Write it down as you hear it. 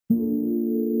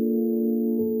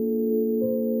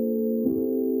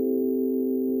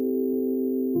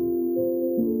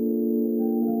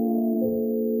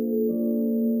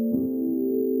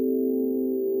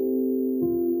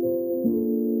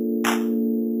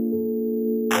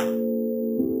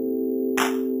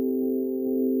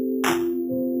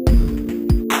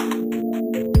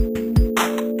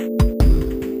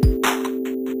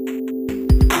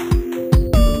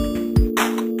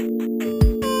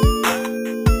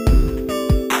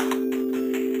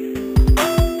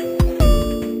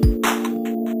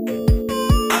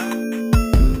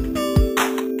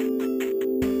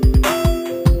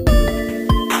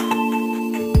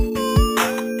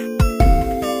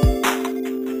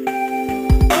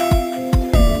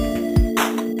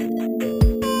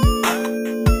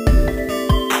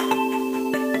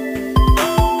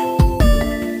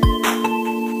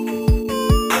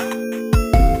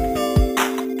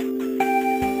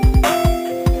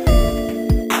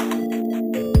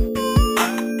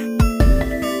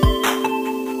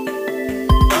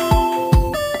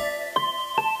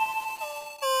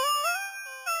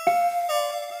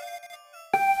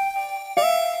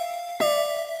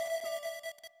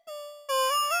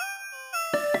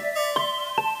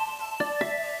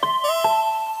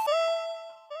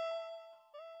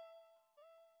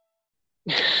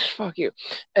Fuck you.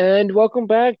 And welcome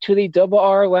back to the Double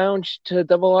R Lounge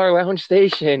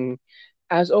Station.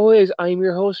 As always, I'm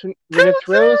your host, Renith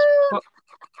Rose.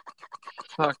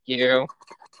 Fuck you.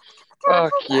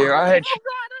 Fuck you. I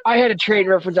had a trade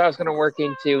reference I was gonna work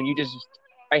into, and you just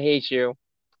I hate you.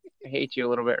 I hate you a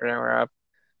little bit right now, Rob.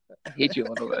 I hate you a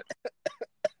little bit.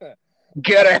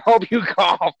 Good, I hope you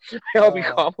cough. I hope you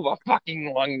cough up a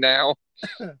fucking lung now.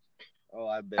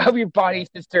 I bet. I hope your body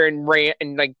sits there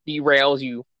and like derails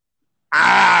you.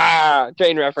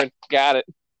 Train reference. Got it.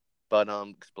 But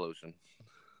explosion.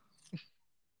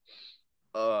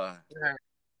 Yeah,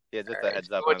 just a heads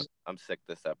up. I'm sick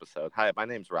this episode. Hi, my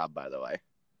name's Rob, by the way.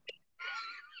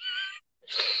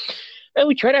 And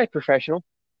we try to act professional.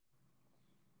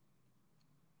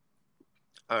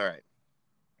 All right.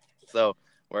 So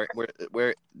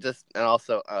we're just, and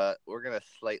also we're gonna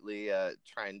slightly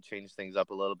try and change things up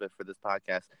a little bit for this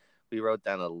podcast. We wrote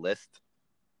down a list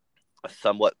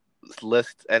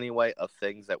anyway of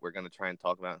things that we're gonna try and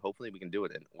talk about. Hopefully, we can do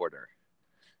it in order,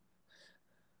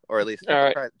 or at least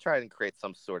try and create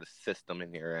some sort of system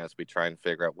in here as we try and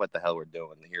figure out what the hell we're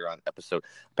doing here on episode.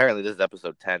 Apparently, this is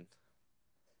episode 10.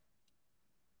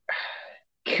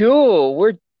 Cool.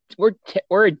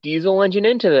 We're a diesel engine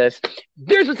into this.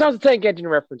 There's a Thousand Tank Engine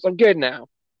reference. I'm good now.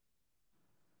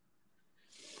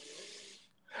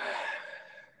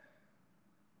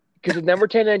 Because the number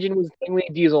 10 engine was mainly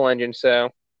a diesel engine,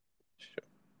 so.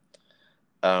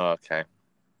 Oh, okay.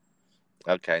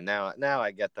 Okay, now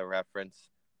I get the reference.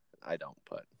 I don't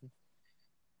put.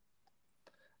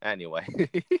 Anyway.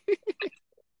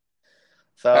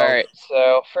 So. All right.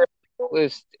 So first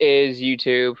list is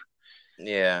YouTube.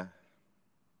 Yeah.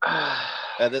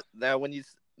 Now, when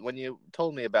you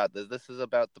told me about this is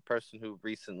about the person who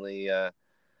recently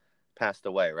passed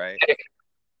away, right?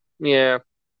 Yeah.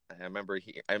 I remember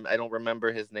I don't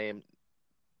remember his name.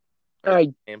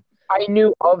 I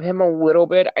knew of him a little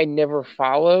bit. I never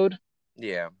followed.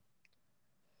 Yeah.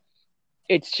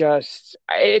 It's just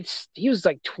he was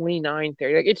like 29,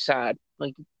 30. Like, it's sad.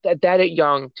 Like that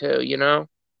young too, you know?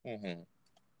 Mm-hmm.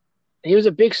 He was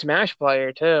a big Smash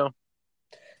player too.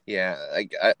 Yeah,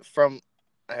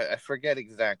 I forget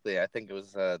exactly. I think it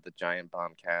was the Giant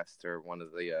Bombcast or one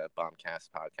of the Bombcast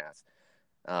podcasts.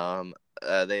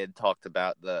 They had talked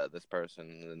about this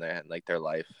person, and they had like their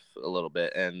life a little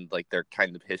bit and like their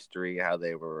kind of history, how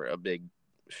they were a big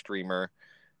streamer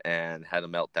and had a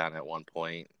meltdown at one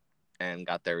point and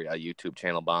got their YouTube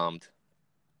channel bombed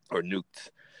or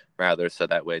nuked rather, so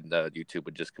that way the YouTube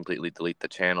would just completely delete the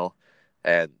channel.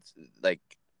 And like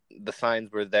the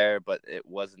signs were there, but it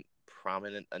wasn't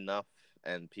prominent enough,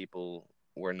 and people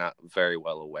were not very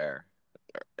well aware,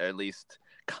 or at least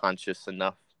conscious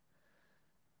enough.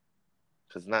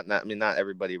 Because not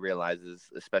everybody realizes,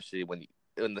 especially when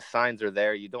the signs are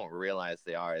there, you don't realize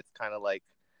they are. It's kind of like,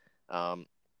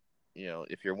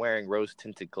 if you're wearing rose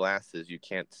tinted glasses, you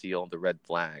can't see all the red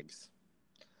flags.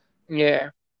 Yeah.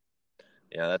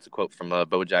 Yeah, that's a quote from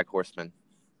BoJack Horseman.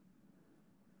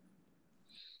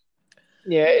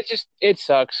 Yeah, it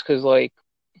sucks because like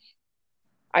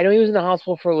I know he was in the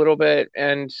hospital for a little bit,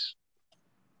 and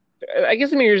I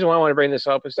guess the main reason why I want to bring this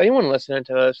up is anyone listening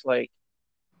to this, like,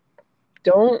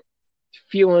 don't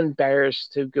feel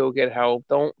embarrassed to go get help.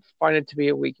 Don't find it to be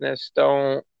a weakness.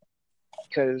 Don't,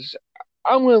 because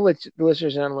I'm gonna let the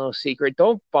listeners in on a little secret.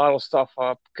 Don't bottle stuff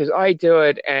up because I do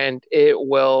it and it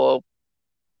will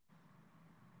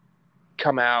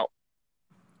come out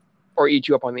or eat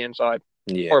you up on the inside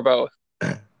Yeah. or both.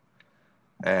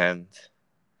 And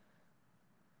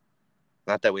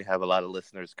not that we have a lot of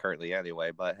listeners currently anyway,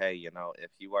 but hey,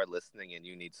 if you are listening and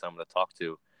you need someone to talk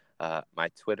to, my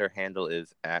Twitter handle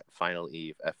is at Final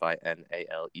Eve,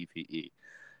 FINALEVE.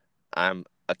 I'm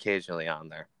occasionally on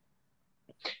there.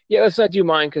 Yeah, let's not do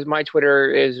mine because my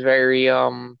Twitter is very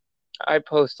I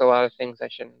post a lot of things I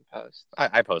shouldn't post.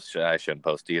 I post shit I shouldn't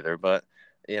post either, but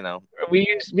you know, We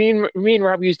use me and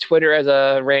Rob use Twitter as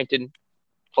a ranting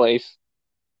place.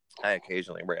 I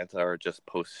occasionally rant or just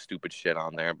post stupid shit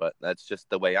on there, but that's just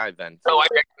the way I vent. Oh, I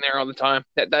rant in there all the time.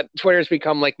 That Twitter's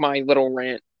become like my little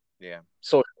rant Yeah.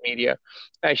 social media.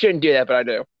 I shouldn't do that, but I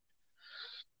do.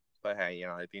 But hey,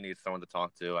 if you need someone to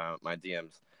talk to, my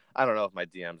DMs. I don't know if my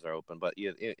DMs are open, but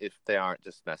if they aren't,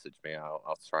 just message me.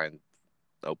 I'll try and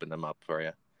open them up for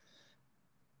you.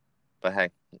 But hey,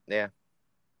 yeah.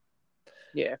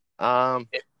 Yeah, Um,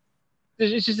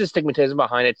 it's just the stigmatism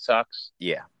behind it sucks.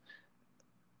 yeah.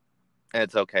 And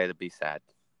it's okay to be sad,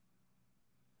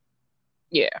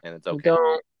 Yeah, and it's okay.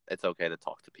 don't. It's okay to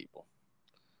talk to people.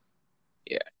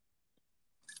 Yeah,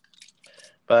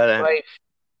 But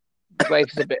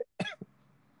life's a bit.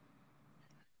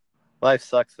 life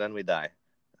sucks. Then we die.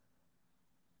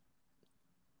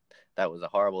 That was a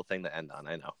horrible thing to end on.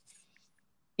 I know.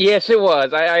 Yes, it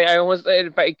was. I almost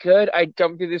if I could, I'd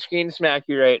jump through the screen and smack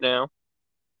you right now.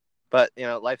 But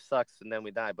life sucks, and then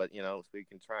we die. But we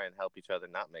can try and help each other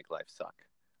not make life suck.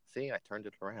 See, I turned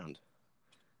it around.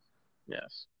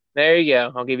 Yes, there you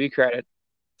go. I'll give you credit.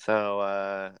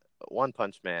 So, One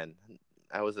Punch Man.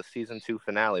 That was a season 2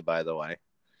 finale, by the way.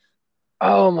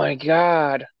 Oh my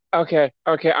God. Okay,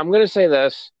 okay. I'm gonna say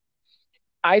this.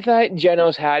 I thought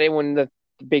Genos had it when the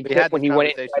big We thing had when this he went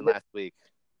conversation inside the. last week.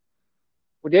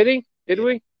 Did he? Did Yeah,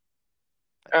 we?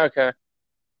 I think. Okay.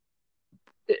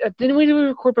 Didn't we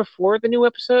record before the new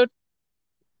episode?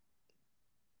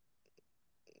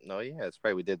 No, yeah, it's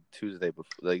right. We did Tuesday before,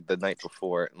 like the night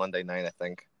before, Monday night, I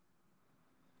think.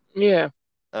 Yeah.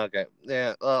 Okay,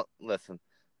 yeah. Well, listen,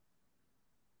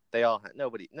 they all had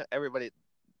nobody, no, everybody,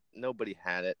 nobody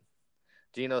had it.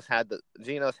 Genos had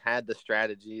the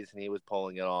strategies, and he was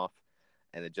pulling it off,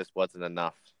 and it just wasn't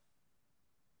enough.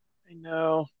 I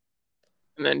know.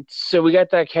 And then so we got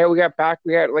that care. We got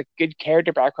like good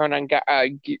character background on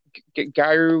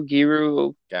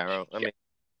Giru. Garo, I mean,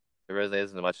 there really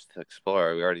isn't much to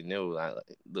explore. We already knew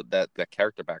that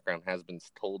character background has been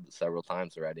told several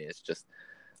times already.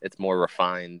 It's more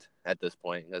refined at this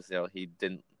point because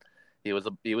he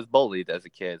was bullied as a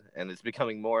kid, and it's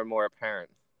becoming more and more apparent.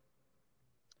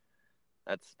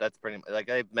 That's pretty much, like,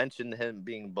 I mentioned him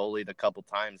being bullied a couple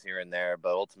times here and there, but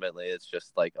ultimately it's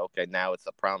just like, okay, now it's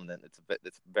a prominent.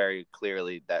 It's very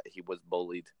clearly that he was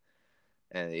bullied,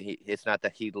 and it's not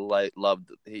that he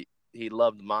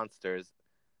loved monsters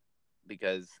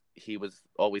because he was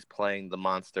always playing the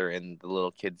monster in the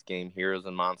little kids game Heroes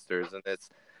and Monsters, and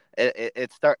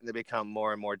it's starting to become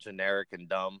more and more generic and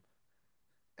dumb.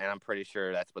 And I'm pretty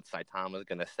sure that's what Saitama is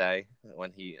gonna say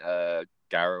when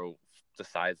Garo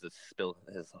decides to spill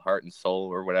his heart and soul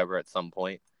or whatever at some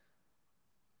point.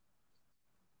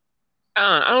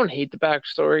 I don't hate the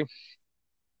backstory.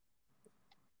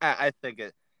 I think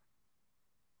it.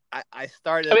 I I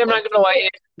started mean, I'm like not gonna lie,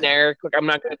 it's generic. Like, I'm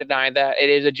not gonna deny that it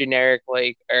is a generic.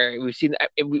 Like, or we've seen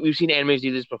animes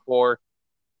do this before.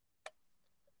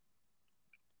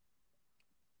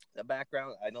 the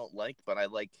background. I don't like, but I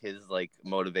like his like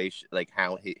motivation, like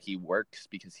how he works,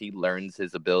 because he learns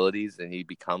his abilities and he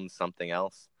becomes something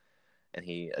else, and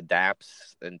he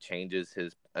adapts and changes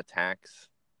his attacks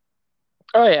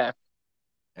Oh yeah,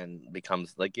 and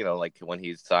becomes like when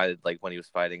he decided, like when he was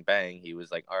fighting Bang, he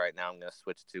was like, all right, now I'm gonna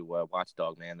switch to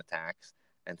Watchdog Man attacks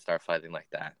and start fighting like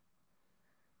that.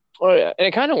 oh yeah, and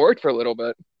it kind of worked for a little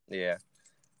bit. Yeah.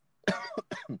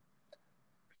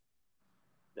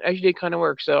 It actually did kind of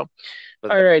work. So,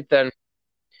 But all right then.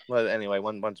 well, anyway,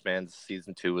 One Punch Man's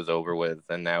season 2 is over with,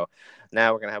 and now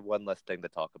we're gonna have one less thing to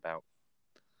talk about.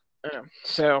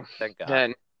 So Thank God.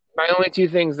 then, my only two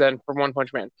things then for One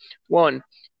Punch Man. One,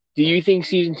 do you think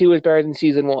season two is better than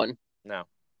season one? No,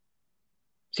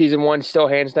 Season one still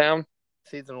hands down.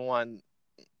 season 1,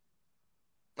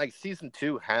 like season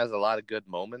 2, has a lot of good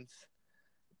moments,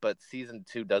 but season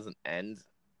 2 doesn't end,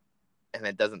 and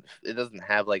it doesn't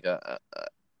have like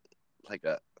like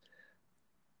a.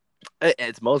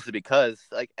 It's mostly because,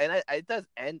 like, and it does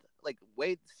end like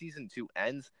way season 2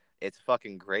 ends. It's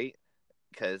fucking great,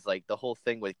 because like the whole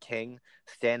thing with King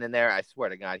standing there, I swear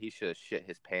to God, he should have shit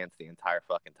his pants the entire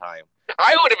fucking time.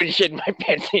 I would have been shitting my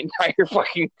pants the entire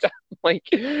fucking time.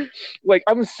 Like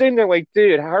I'm sitting there like,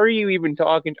 dude, how are you even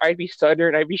talking? I'd be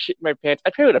stuttering. I'd be shitting my pants. I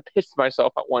probably would have pissed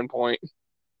myself at one point.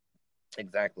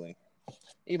 Exactly.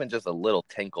 Even just a little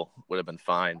tinkle would have been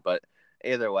fine. But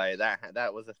either way,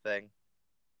 that was a thing.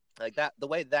 Like that, the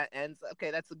way that ends.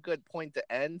 Okay, that's a good point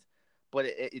to end. But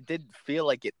it did feel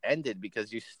like it ended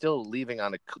because you're still leaving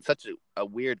on such a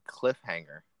weird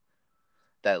cliffhanger.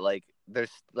 That like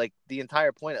there's like the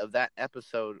entire point of that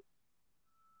episode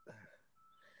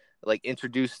like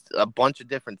introduced a bunch of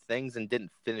different things and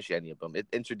didn't finish any of them. It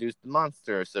introduced the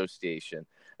Monster Association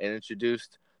and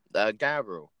introduced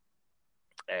Gabru,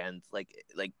 and like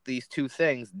these two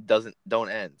things don't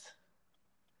end.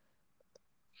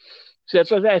 So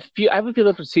that's what I have a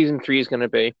feeling that's what season 3 is going to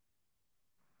be.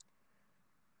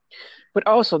 But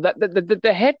also that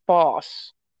the head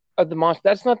boss of the monster,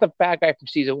 that's not the bad guy from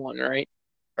season 1, right?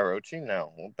 Orochi?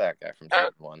 No, what bad guy from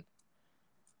season 1?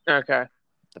 Okay.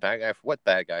 The bad guy? What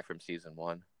bad guy from season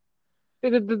 1?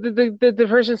 The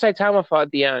person Saitama fought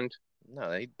at the end.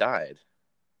 No, he died.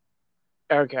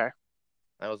 Okay.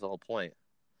 That was the whole point.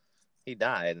 He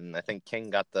died, and I think King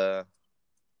got the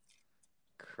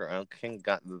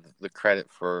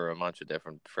credit for a bunch of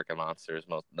different freaking monsters.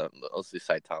 Mostly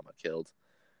Saitama killed,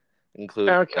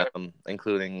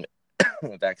 including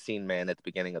Vaccine Man at the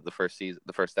beginning of the first season,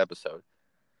 the first episode.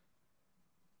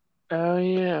 Oh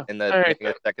yeah. In the beginning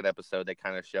of the second episode, they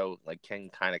kind of show like King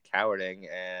kind of cowering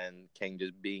and King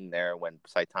just being there when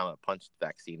Saitama punched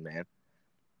Vaccine Man.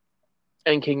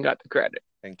 And King got the credit.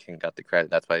 And King got the credit.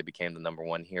 That's why he became the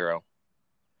 #1 hero.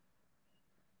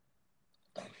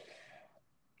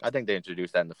 I think they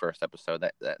introduced that in the first episode.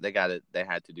 That they got it. They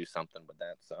had to do something with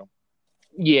that. So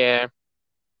yeah.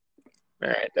 All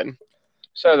right then.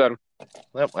 So then.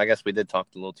 Well, I guess we did talk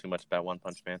a little too much about One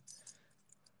Punch Man.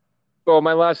 Well,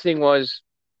 my last thing was,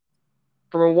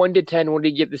 from a 1 to 10, what did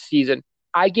you give the season?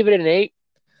 I give it an 8.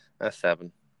 A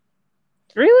 7.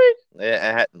 Really?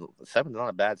 Yeah, 7 is not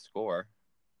a bad score.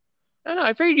 I don't know.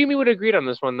 I figured you and me would have agreed on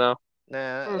this one though.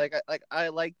 Nah, I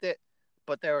liked it,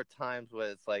 but there were times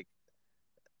where it's like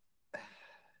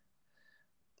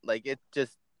it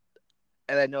just,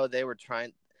 and I know they were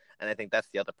trying, and I think that's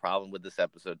the other problem with this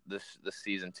episode, this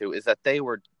season too, is that they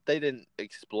didn't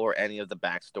explore any of the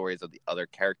backstories of the other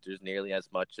characters nearly as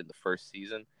much in the first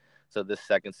season. So this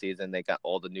second season, they got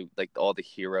all the new, like all the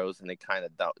heroes, and they kind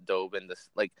of dove in this,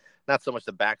 like not so much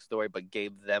the backstory, but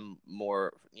gave them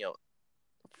more,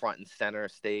 front and center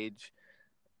stage.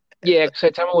 Yeah,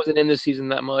 Saitama wasn't in this season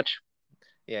that much.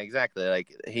 Yeah, exactly.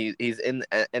 Like he's in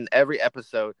every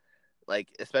episode, like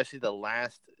especially the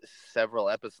last several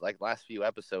episodes, like last few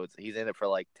episodes, he's in it for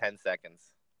like 10 seconds.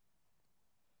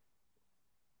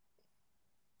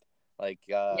 Like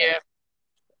yeah.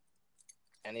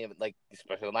 Any of it, like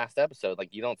especially the last episode,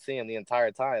 like you don't see him the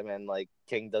entire time, and like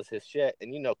King does his shit,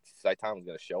 and Saitama's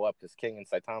gonna show up because King and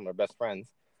Saitama are best friends.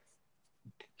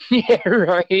 Yeah,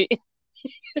 right.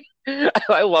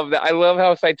 I love that. I love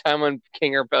how Saitama and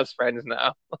King are best friends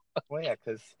now. Well, yeah,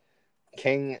 because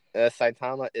King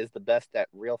Saitama is the best at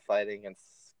real fighting, and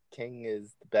King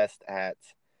is the best at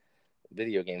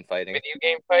video game fighting. Video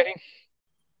game fighting.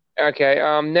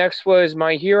 Okay. Next was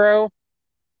My Hero.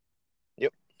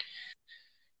 Yep.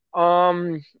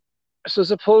 So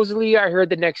supposedly, I heard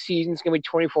the next season's gonna be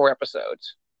 24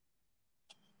 episodes.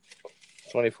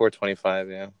 24,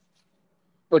 25, yeah.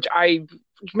 Which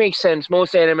makes sense.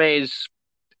 Most animes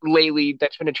lately,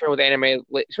 that's been a trend with anime,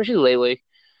 especially lately,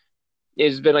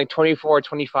 has been like 24,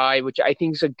 25, which I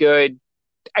think is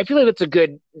I feel like that's a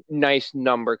good, nice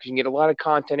number because you can get a lot of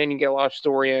content in, you get a lot of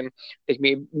story in. It can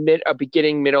be a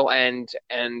beginning, middle, end,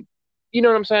 and you know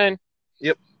what I'm saying?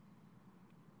 Yep.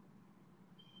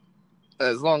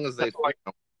 As long as they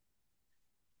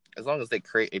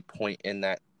create a point in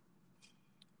that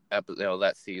episode,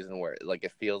 that season where like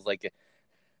it feels like it,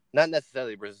 not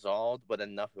necessarily resolved, but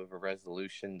enough of a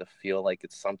resolution to feel like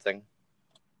it's something.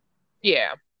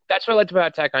 Yeah, that's what I liked about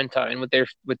Attack on Titan with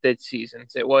the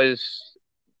seasons. It was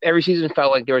every season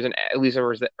felt like there was at least a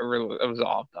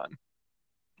resolve done.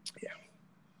 Yeah.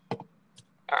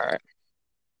 All right.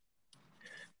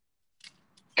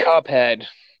 Cuphead.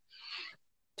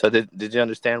 So did you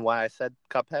understand why I said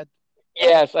Cuphead?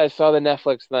 Yes, I saw the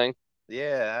Netflix thing.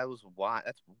 Yeah,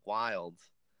 that's wild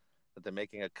that they're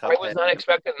making a Cuphead. I was not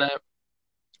expecting that.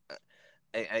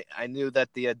 I knew that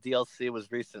the DLC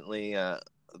was recently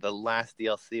the last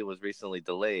DLC was recently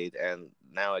delayed, and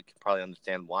now I can probably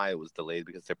understand why it was delayed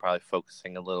because they're probably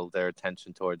focusing a little of their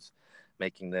attention towards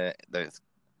making the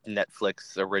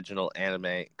Netflix original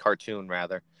anime cartoon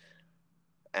rather.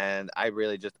 And I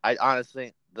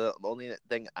honestly, the only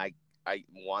thing I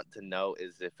want to know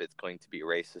is if it's going to be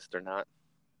racist or not.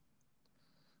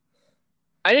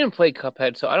 I didn't play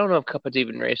Cuphead, so I don't know if Cuphead's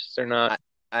even racist or not.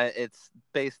 I, it's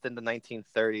based in the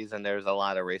 1930s, and there's a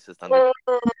lot of racist under.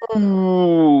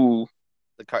 Ooh.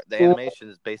 The animation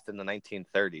is based in the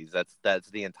 1930s. That's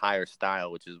the entire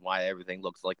style, which is why everything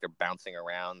looks like they're bouncing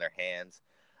around their hands,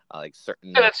 like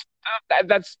certain. Yeah,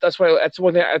 that's one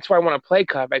thing. That's why I want to play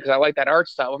Cuphead because I like that art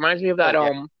style. It reminds me of that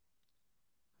Oh,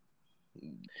 yeah.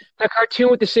 that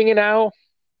cartoon with the singing owl.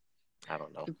 I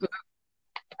don't know.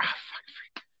 Ah,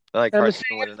 I like I'm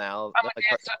cartoon with an owl. I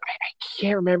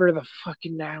can't remember the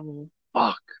fucking owl.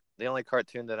 Fuck. The only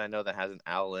cartoon that I know that has an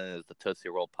owl in it is the Tootsie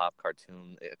Roll Pop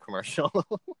cartoon commercial.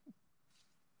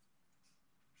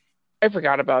 I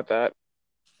forgot about that.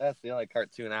 That's the only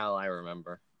cartoon owl I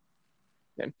remember.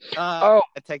 Oh,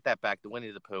 I take that back. The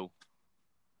Winnie the Pooh.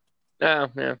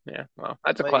 no, yeah. Well,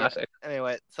 that's a classic. Yeah,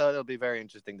 anyway, so it'll be very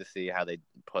interesting to see how they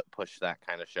push that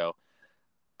kind of show.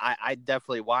 I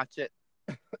definitely watch it.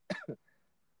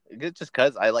 Just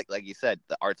because I like you said,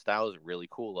 the art style is really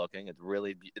cool looking. It's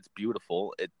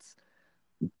beautiful.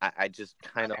 I just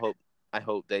kind of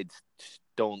hope they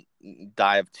don't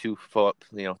dive too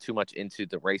much into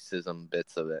the racism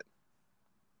bits of it.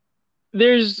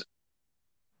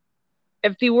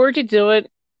 If they were to do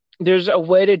it, there's a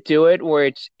way to do it where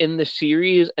it's in the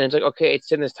series and it's like, okay,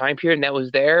 it's in this time period and that was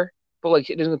there, but like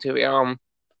it doesn't to be. I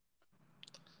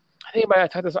think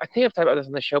I've talked about this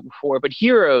on the show before, but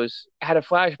Heroes had a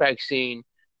flashback scene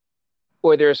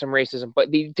where there was some racism,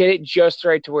 but they did it just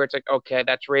right to where it's like, okay,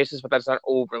 that's racist, but that's not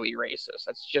overly racist.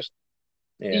 That's just,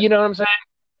 you know what I'm saying?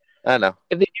 I know.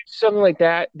 If they do something like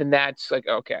that, then that's like,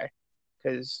 okay.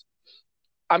 Because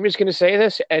I'm just going to say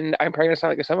this, and I'm probably going to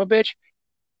sound like a son of a bitch,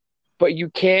 but you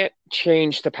can't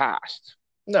change the past.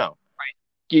 No. Right?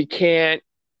 You can't.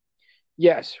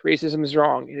 Yes, racism is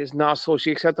wrong. It is not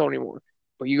socially acceptable anymore.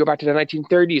 But you go back to the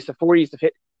 1930s, the 40s,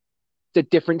 the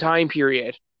different time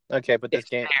period. Okay, but this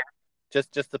game,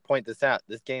 just to point this out,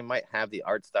 this game might have the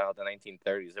art style of the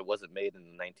 1930s. It wasn't made in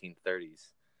the 1930s.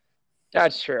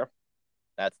 That's true.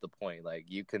 That's the point. Like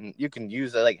you can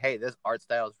use it. Like, hey, this art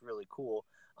style is really cool.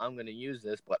 I'm gonna use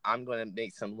this, but I'm gonna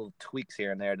make some little tweaks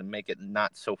here and there to make it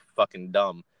not so fucking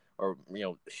dumb or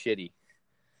shitty.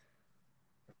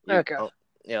 Okay.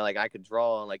 Like I could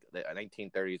draw like the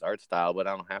 1930s art style, but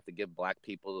I don't have to give black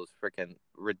people those freaking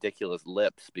ridiculous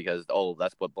lips because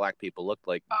that's what black people looked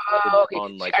like okay.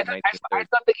 on like I thought the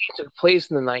game took place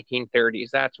in the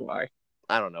 1930s. That's why.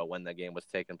 I don't know when the game was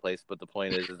taking place, but the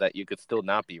point is that you could still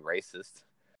not be racist.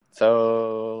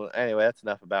 So anyway, that's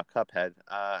enough about Cuphead.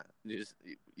 You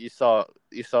saw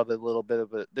the little bit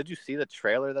of Did you see the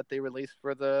trailer that they released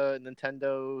for the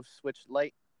Nintendo Switch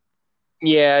Lite?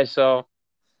 Yeah, so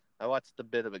I watched a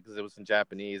bit of it because it was in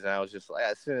Japanese, and I was just like,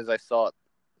 as soon as I saw it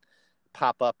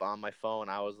pop up on my phone,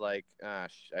 I was like,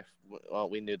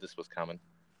 well, we knew this was coming.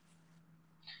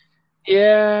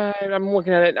 yeah, I'm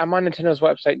looking at it. I'm on Nintendo's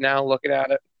website now, looking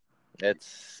at it.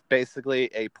 It's basically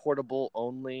a portable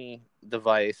only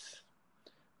device.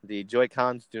 The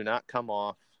Joy-Cons do not come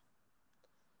off.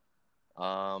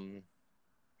 Can't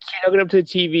hook it up to the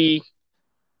TV.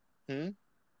 There's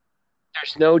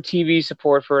no TV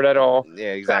support for it at all.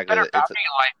 Yeah, exactly. It's battery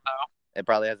life, though. It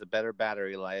probably has a better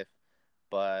battery life,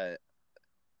 but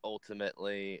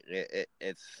ultimately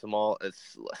it's small.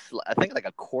 It's I think like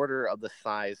a quarter of the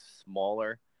size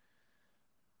smaller.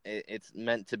 It's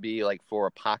meant to be like for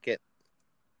a pocket,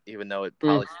 even though it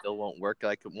probably still won't work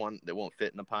like one that won't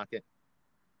fit in a pocket.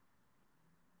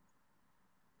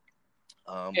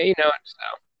 Yeah, you know it.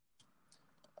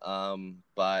 So.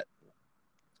 But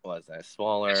what is that?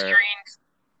 Smaller.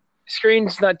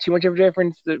 Screen's not too much of a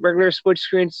difference. The regular Switch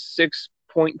screen's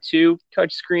 6.2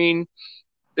 touchscreen.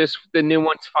 The new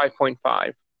one's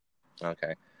 5.5.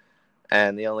 Okay.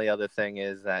 And the only other thing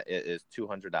is that it is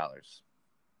 $200.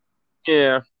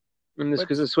 Yeah, and this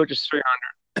because the Switch is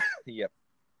 $300. Yep.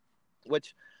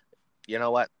 Which, you know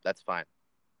what? That's fine.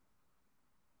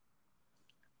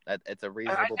 It's a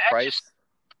reasonable price.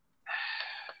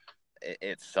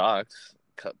 It sucks,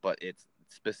 but it's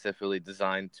specifically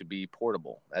designed to be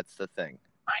portable. That's the thing.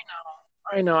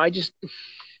 I know. I just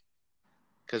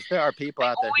because there are people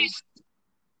out there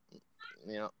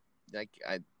who, like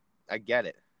I get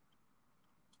it.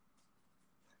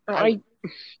 I'll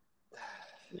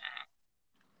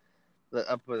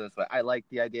put it this way. I like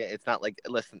the idea. It's not like,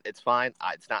 listen, it's fine.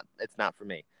 It's not for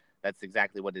me. That's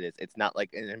exactly what it is. It's not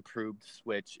like an improved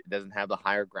Switch. It doesn't have the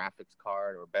higher graphics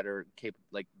card or better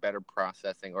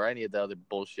processing or any of the other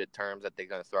bullshit terms that they're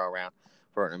going to throw around.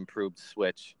 for an improved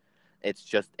Switch. It's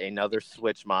just another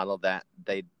Switch model that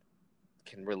they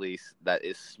can release that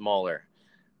is smaller.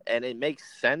 And it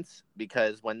makes sense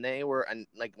because when they were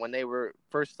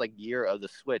first year of the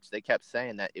Switch, they kept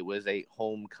saying that it was a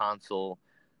home console.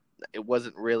 It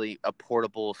wasn't really a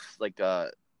portable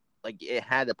it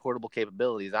had the portable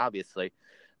capabilities obviously,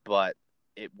 but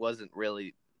it wasn't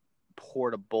really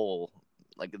portable.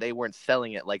 Like they weren't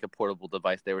selling it like a portable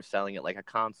device, they were selling it like a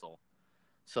console.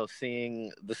 So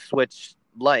seeing the Switch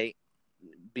Lite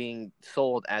being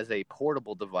sold as a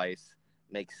portable device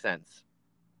makes sense.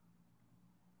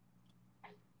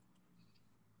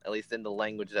 At least in the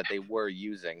language that they were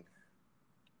using.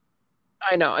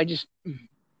 I know.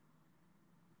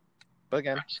 But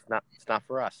again, it's not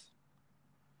for us.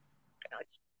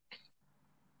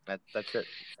 That's it.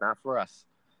 It's not for us.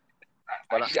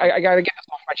 But I gotta get this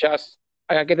off my chest.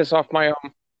 I gotta get this off my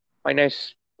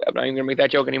nice. I'm not even gonna make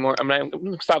that joke anymore. I'm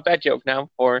gonna stop that joke now.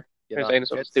 Or saying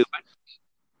something stupid.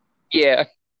 Yeah.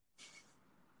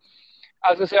 I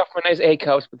was gonna say off my nice A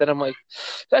cups, but then I'm like,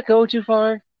 is that going too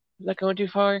far? Is that going too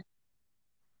far?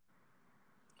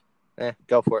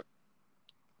 Go for it.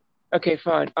 Okay,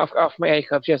 fine. Off my A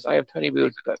cups. Yes, I have tiny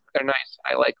boots. They're nice.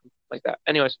 I like them like that.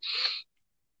 Anyways,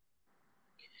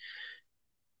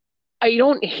 I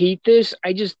don't hate this.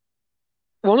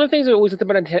 One of the things I always liked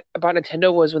about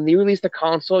Nintendo was when they released the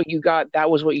console, that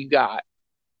was what you got.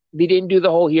 They didn't do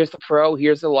the whole here's the Pro,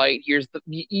 here's the Lite,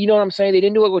 you know what I'm saying? They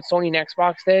didn't do it what Sony and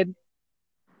Xbox did.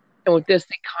 And with this,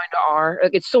 they kind of are.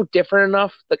 Like, it's still different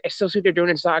enough. Like, I still see what they're doing.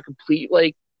 It's not a complete,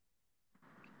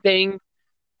 thing.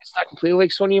 It's not completely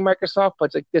like Sony and Microsoft, but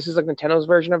it's like, this is like Nintendo's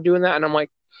version of doing that. And I'm like,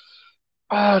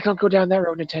 oh, don't go down that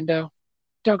road, Nintendo.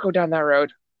 Don't go down that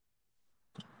road.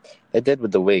 They did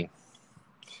with the Wii.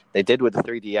 They did with the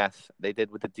 3DS. They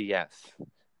did with the DS.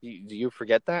 Do you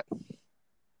forget that?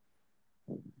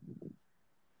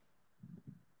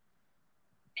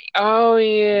 Oh,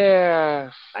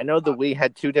 yeah. I know the Wii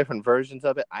had two different versions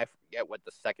of it. I forget what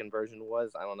the second version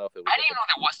was. I don't know if it was. I didn't know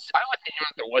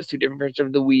there was two different versions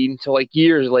of the Wii until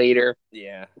years later.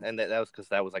 Yeah, and that was because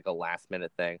that was like a last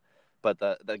minute thing. But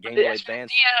the Game Boy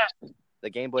Advance, the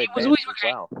Game Boy Advance as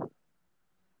well.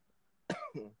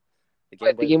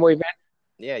 The Game Boy Advance.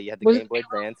 Yeah, you had the Game Boy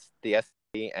Advance, the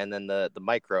SP, and then the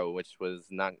Micro, which was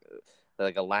not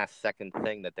like a last second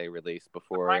thing that they released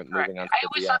before moving on to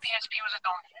the DS.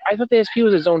 I thought the SP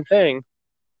was its own thing.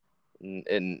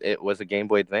 And it was a Game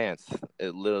Boy Advance.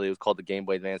 It literally was called the Game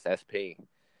Boy Advance SP.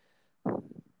 Oh,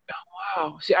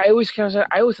 wow. See, I always thought the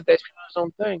SP was its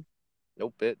own thing.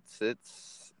 Nope,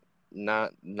 it's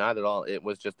not at all. It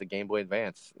was just the Game Boy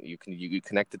Advance. You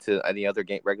connect it to any other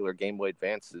regular Game Boy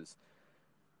Advances.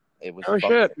 It was. Oh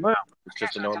shit! Wow. It's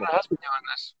just a normal. Nintendo has been doing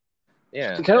this.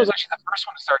 Yeah. Nintendo's actually the first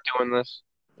one to start doing this.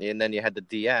 And then you had the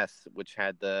DS, which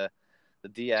had the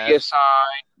DS, DSi,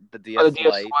 the DS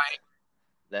Lite,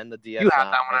 then the DSi,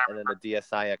 and then the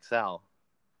DSi XL.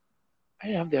 I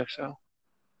didn't have the XL.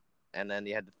 And then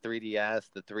you had the 3DS,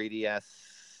 the 3DS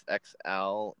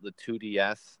XL, the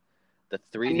 2DS, the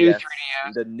 3DS,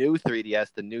 the new 3DS,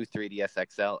 the new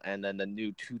 3DS XL, and then the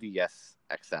new 2DS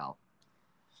XL.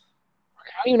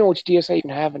 I don't even know which DS I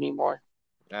even have anymore.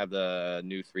 I have the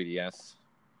new 3DS.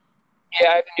 Yeah,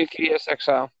 I have the new 3DS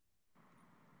XL.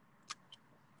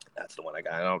 That's the one I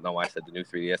got. I don't know why I said the new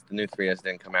 3DS. The new 3DS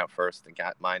didn't come out first. I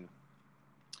got mine.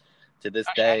 To this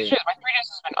day, shit, my 3DS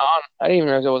has been on. I didn't even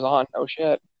know it was on. Oh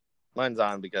shit. Mine's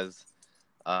on because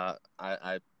I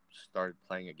started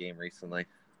playing a game recently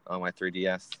on my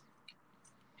 3DS.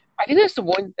 I think that's the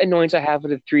one annoyance I have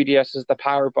with the 3DS is the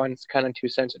power button's kind of too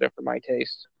sensitive for my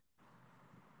taste.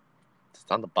 It's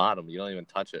on the bottom. You don't even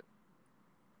touch it.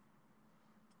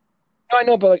 No, I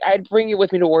know, but I'd bring it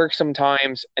with me to work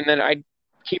sometimes, and then I'd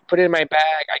put it in my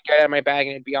bag. I'd get it out of my bag,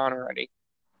 and it'd be on already.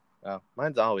 Oh,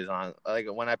 mine's always on. Like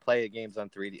when I play games on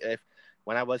 3D,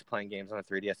 when I was playing games on a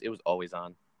 3DS, it was always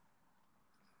on.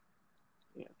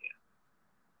 Yeah.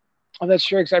 Oh, that's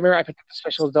true. Because I remember I picked up the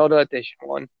special Zelda edition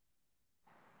one.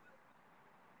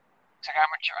 I think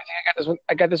I got this one.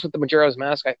 I got this with the Majora's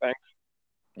Mask. I think.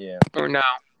 Yeah. Or no,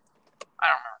 I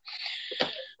don't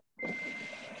remember.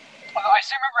 I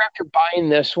still remember after buying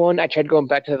this one, I tried going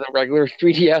back to the regular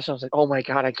 3DS. I was like, "Oh my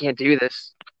god, I can't do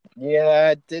this."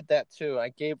 Yeah, I did that too.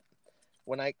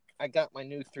 When I got my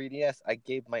new 3DS, I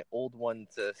gave my old one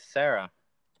to Sarah,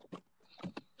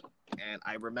 and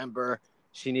I remember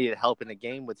she needed help in a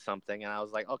game with something, and I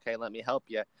was like, "Okay, let me help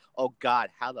you." Oh god,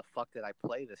 how the fuck did I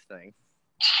play this thing?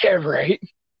 Yeah, right.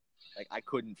 Like I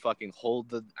couldn't fucking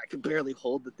I could barely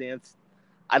hold the dance.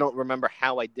 I don't remember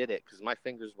how I did it because my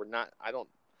fingers were not.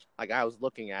 I was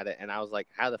looking at it and I was like,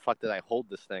 how the fuck did I hold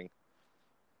this thing?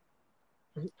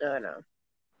 I know.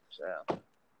 So,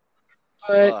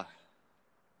 but Ugh.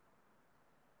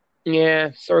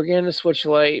 yeah, so we're getting the Switch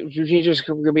Lite. Usually just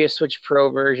gonna be a Switch Pro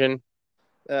version.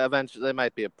 Eventually, there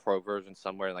might be a pro version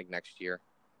somewhere like next year.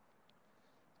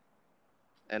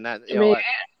 And that, I you know mean, what?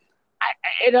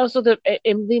 it also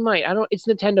they might. I don't. It's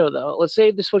Nintendo though. Let's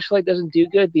say the Switch Lite doesn't do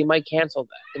good, they might cancel that.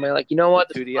 They might like, you know The what,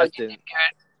 the Switch Lite 2DS didn't do didn't.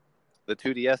 good. The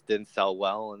 2DS didn't sell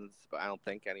well, and I don't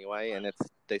think anyway. And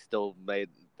they still made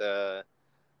the.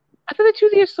 I thought the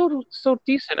 2DS so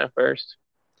decent at first.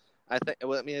 I think.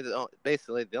 Well, I mean,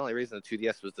 basically, the only reason the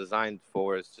 2DS was designed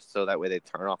for is just so that way they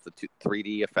turn off the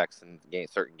 3D effects in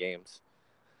certain games.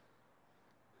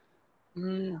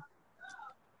 Mm.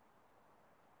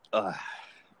 Ugh.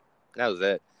 That was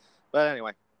it. But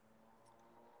anyway,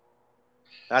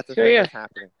 that's the So thing yeah, that's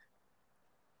happening.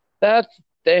 that's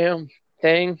damn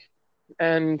thing.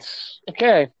 And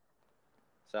okay,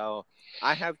 So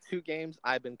I have 2 games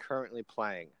I've been currently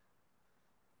playing.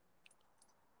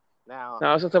 Now,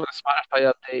 now I was gonna talk about the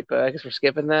Spotify update, but I guess we're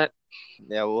skipping that.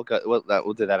 yeah, we'll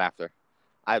do that after.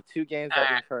 I have 2 games I've been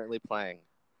Alright. currently playing.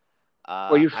 What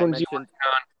Uh, you I phones you mentioned working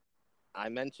on? I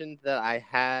mentioned that I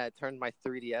had turned my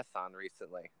 3DS on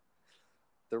recently.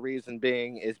 The reason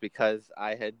being is because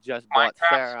I had just bought Minecraft?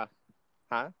 Sarah.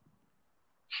 Huh?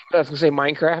 I was gonna say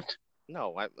Minecraft.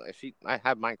 No, I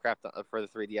have Minecraft for the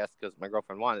 3DS because my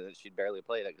girlfriend wanted it. She barely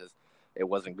played it because it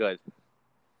wasn't good.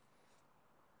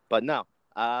 But no,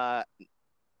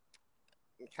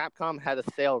 Capcom had a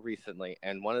sale recently,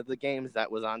 and one of the games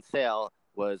that was on sale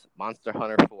was Monster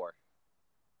Hunter 4.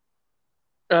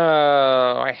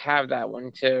 Oh, I have that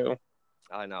one too.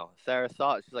 I know. Sarah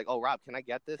saw it. She's like, "Oh, Rob, can I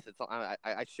get this?"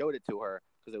 I showed it to her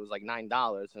because it was like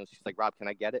 $9, and she's like, "Rob, can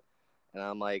I get it?" And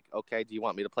I'm like, "Okay, do you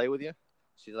want me to play with you?"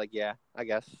 She's like, "Yeah, I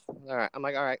guess." All right. I'm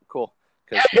like, "All right, cool,"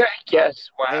 because I, Yes.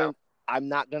 Wow. I'm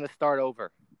not gonna start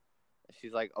over.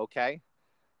 She's like, "Okay."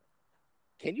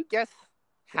 Can you guess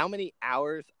how many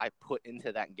hours I put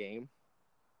into that game?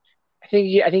 I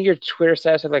think your Twitter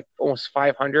says had like almost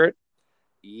 500.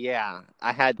 Yeah,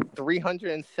 I had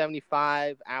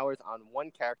 375 hours on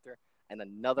one character and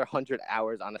another 100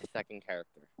 hours on a second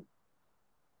character.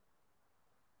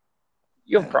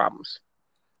 You have problems.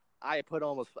 I put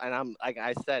almost, and I'm like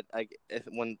I said, like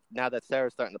when now that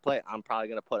Sarah's starting to play it, I'm probably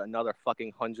gonna put another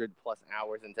fucking 100+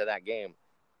 hours into that game.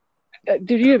 Dude, I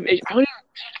don't even,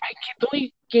 the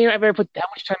only game I've ever put that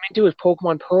much time into is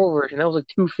Pokemon Pearl version. That was like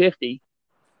 250.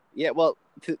 Yeah, well,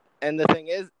 and the thing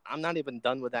is, I'm not even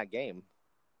done with that game.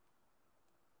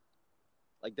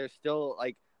 Like, there's still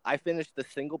like I finished the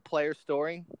single player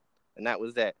story, and that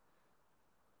was it.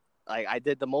 Like, I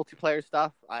did the multiplayer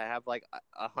stuff. I have like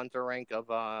a hunter rank of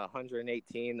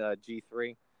 118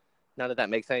 G3. None of that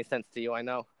makes any sense to you, I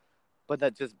know, but No,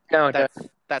 it that's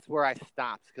doesn't. that's where I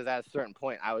stopped because at a certain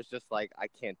point I was just like, I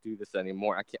can't do this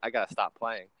anymore. I gotta stop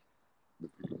playing.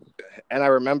 And I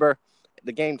remember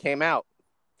the game came out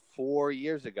 4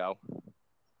 years ago,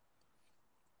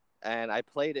 and I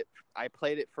played it. I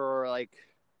played it for like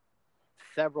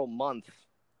several months,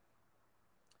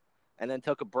 and then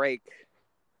took a break.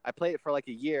 I played it for like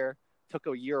a year, took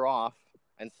a year off,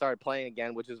 and started playing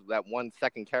again, which is that one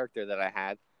second character that I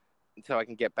had, until I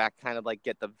can get back, kind of like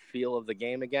get the feel of the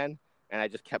game again. And I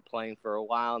just kept playing for a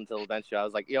while until eventually I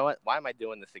was like, you know what? Why am I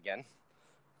doing this again?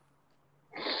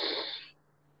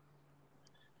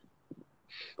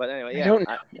 But anyway, I yeah. don't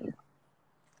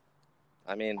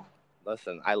I mean,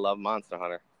 listen, I love Monster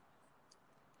Hunter.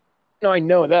 know. I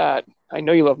know that. I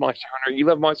know you love Monster Hunter. You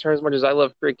love Monster Hunter as much as I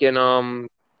love freaking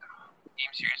game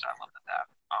series. I love that.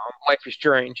 Life is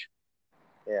Strange.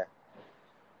 Yeah.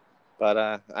 But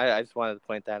I just wanted to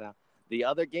point that out. The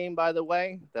other game, by the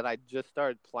way, that I just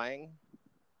started playing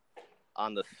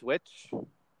on the Switch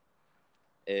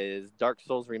is Dark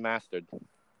Souls Remastered.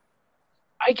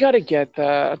 I gotta get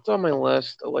that. It's on my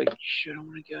list. Like, shit, I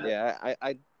want to get. Yeah,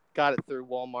 I got it through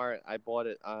Walmart. I bought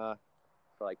it for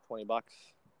like $20,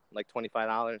 like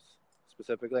 $25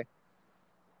 specifically.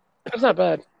 That's not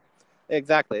bad.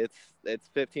 Exactly. It's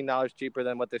 $15 cheaper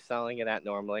than what they're selling it at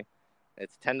normally.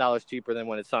 It's $10 cheaper than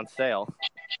when it's on sale.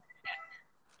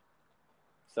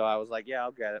 So I was like, yeah,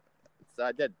 I'll get it. So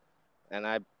I did, and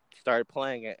I started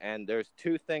playing it. And there's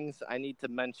 2 things I need to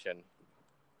mention.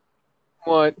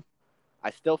 What? I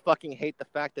still fucking hate the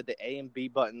fact that the A and B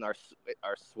button are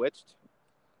switched.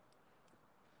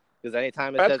 Because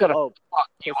anytime it That's says, gotta "Oh, fuck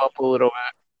you push," up a little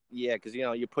bit. yeah, because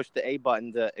you push the A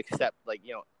button to accept, like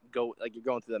go like you're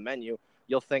going through the menu.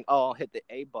 You'll think, "Oh, I'll hit the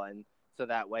A button so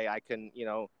that way I can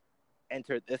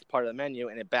enter this part of the menu,"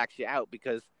 and it backs you out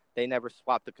because they never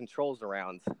swap the controls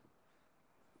around.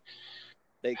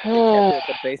 They kept it at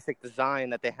the basic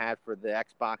design that they had for the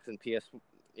Xbox and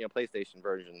PlayStation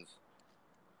versions.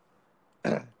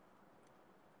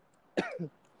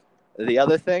 The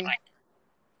other thing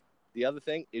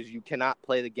is you cannot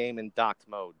play the game in docked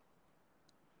mode.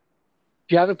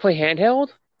 Do you have to play handheld?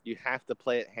 You have to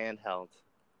play it handheld.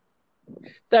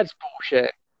 That's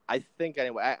bullshit. I think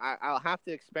anyway. I'll have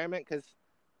to experiment because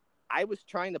I was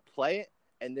trying to play it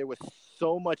and there was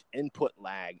so much input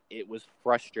lag. It was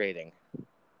frustrating.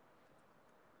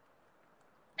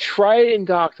 Try it in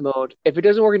docked mode. If it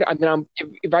doesn't work,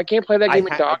 if I can't play that game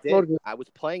in docked mode, I was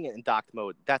playing it in docked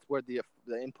mode. That's where the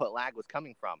input lag was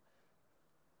coming from.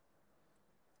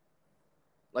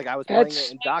 Like I was playing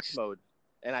it in docked mode,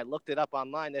 and I looked it up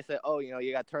online. They said, "Oh,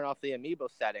 you got to turn off the amiibo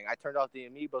setting." I turned off the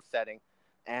amiibo setting,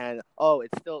 and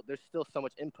there's still so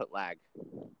much input lag.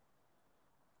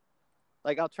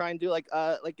 Like I'll try and do like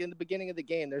in the beginning of the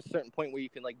game, there's a certain point where you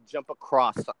can like jump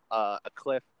across a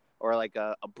cliff or like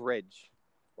a bridge,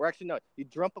 or actually no, you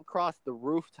jump across the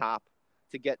rooftop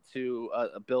to get to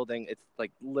a building. It's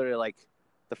like literally like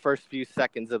the first few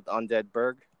seconds of the Undead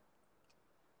Burg.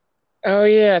 Oh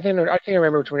yeah, I think I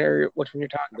remember which one you're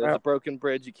talking about. There's a broken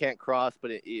bridge you can't cross,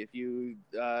 but if you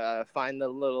find the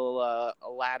little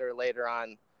ladder later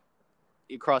on,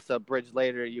 you cross a bridge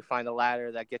later. You find a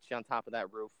ladder that gets you on top of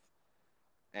that roof,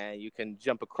 and you can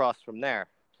jump across from there.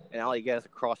 And all you get is a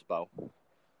crossbow.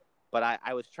 But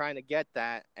I was trying to get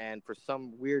that, and for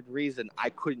some weird reason, I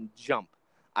couldn't jump.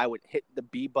 I would hit the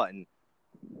B button,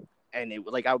 and I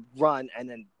would run and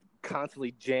then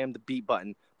constantly jam the B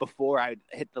button before I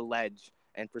hit the ledge,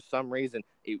 and for some reason,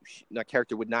 my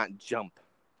character would not jump,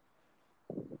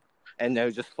 and they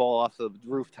would just fall off the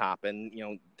rooftop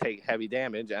and take heavy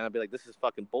damage, and I'd be like, "This is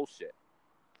fucking bullshit."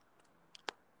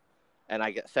 And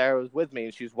Sarah was with me,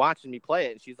 and she was watching me play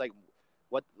it, and she's like,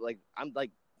 "What?" Like I'm like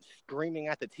screaming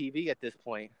at the TV at this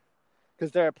point,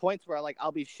 because there are points where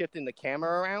I'll be shifting the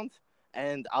camera around,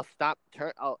 and I'll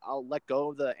I'll let go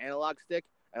of the analog stick,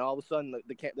 and all of a sudden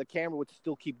the camera would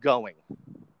still keep going.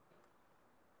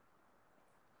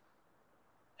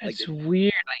 That's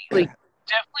weird. Like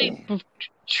definitely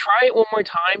try it one more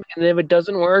time, and then if it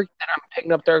doesn't work, then I'm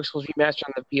picking up Dark Souls Remastered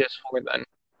on the PS4 then.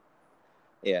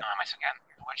 Yeah.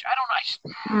 Which I don't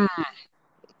know.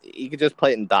 You could just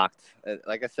play it in docked.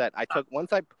 Like I said,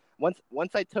 once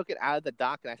I took it out of the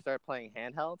dock and I started playing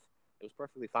handheld, it was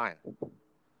perfectly fine.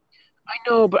 I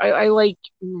know, but I like.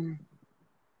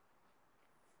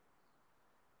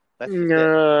 That's just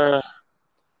no.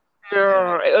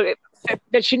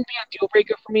 That shouldn't be a deal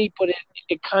breaker for me, but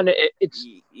it's.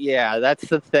 Yeah, that's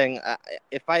the thing.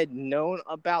 If I had known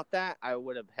about that, I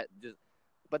would have just.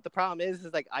 But the problem is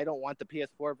like I don't want the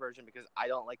PS4 version because I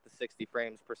don't like the 60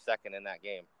 frames per second in that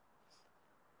game.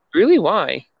 Really?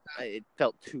 Why? It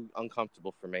felt too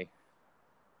uncomfortable for me.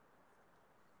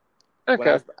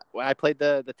 Okay. When I played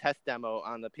the test demo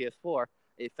on the PS4,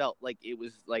 it felt like it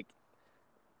was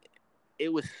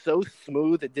so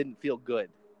smooth it didn't feel good.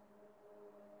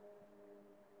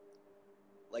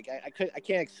 Like I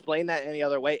can't explain that any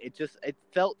other way. It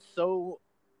felt so.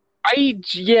 You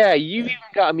even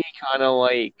got me kind of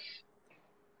like.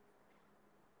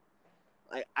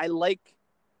 I liked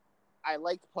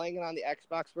playing it on the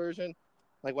Xbox version.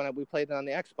 Like when we played it on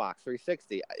the Xbox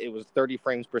 360, it was 30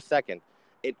 frames per second.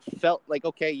 It felt like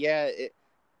okay, yeah.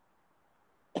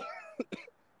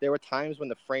 There were times when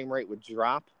the frame rate would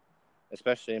drop,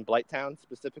 especially in Blighttown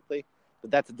specifically,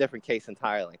 but that's a different case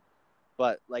entirely.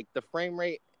 But like the frame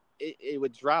rate, it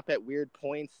would drop at weird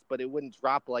points, but it wouldn't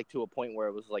drop like to a point where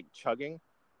it was like chugging.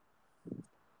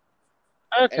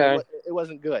 Okay. And it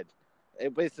wasn't good.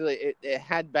 It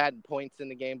had bad points in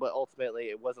the game, but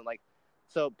ultimately it wasn't like.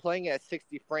 So playing it at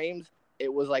 60 frames,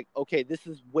 it was like, okay, this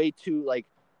is way too like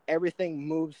everything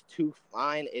moves too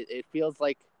fine. It feels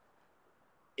like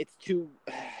it's too.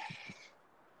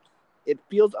 It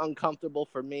feels uncomfortable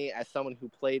for me as someone who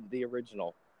played the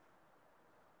original.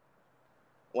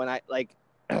 When I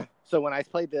when I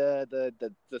played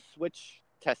the Switch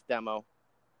test demo,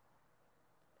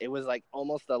 it was like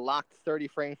almost a locked 30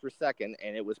 frames per second,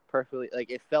 and it was perfectly like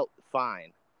it felt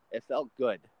fine. It felt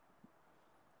good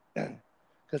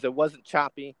because it wasn't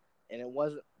choppy, and it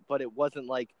wasn't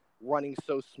like running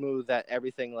so smooth that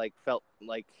everything like felt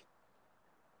like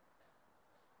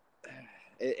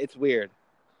it's weird.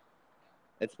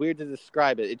 It's weird to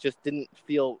describe it. It just didn't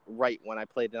feel right when I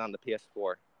played it on the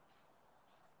PS4.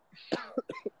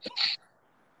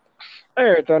 All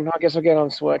right, then. I guess I'll get on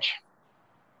Switch.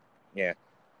 Yeah.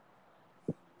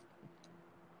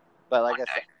 But like I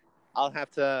said, I'll have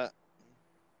to.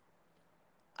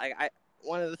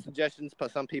 One of the suggestions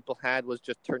some people had was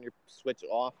just turn your Switch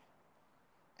off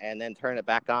and then turn it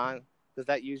back on, because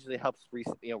that usually helps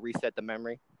reset the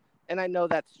memory. And I know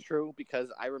that's true because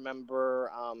I remember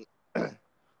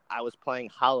I was playing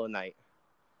Hollow Knight,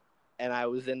 and I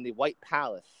was in the White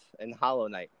Palace in Hollow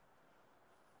Knight,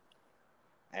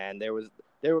 and it was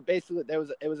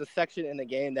a section in the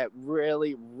game that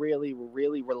really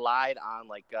relied on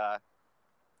like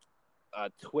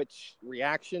twitch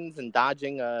reactions and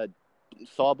dodging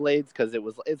saw blades, because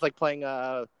it's like playing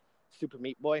Super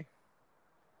Meat Boy.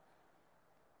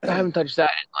 I haven't touched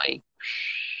that in like.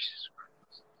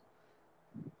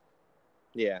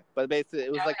 Yeah, but basically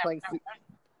it was like playing.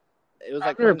 It was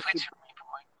like I've never playing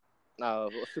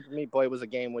played Super Meat Boy was a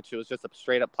game which was just a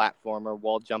straight up platformer,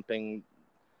 wall jumping,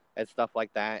 and stuff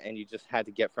like that, and you just had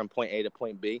to get from point A to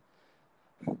point B,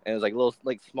 and it was like little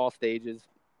like small stages,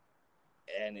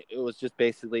 and it was just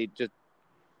basically just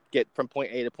get from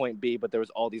point A to point B, but there was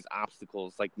all these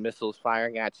obstacles like missiles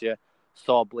firing at you,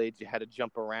 saw blades you had to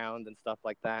jump around and stuff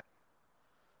like that.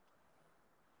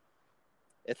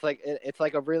 It's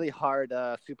like a really hard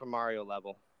Super Mario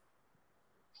level.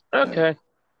 Okay.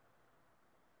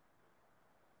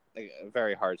 Like a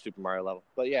very hard Super Mario level.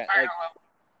 But yeah,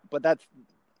 but that's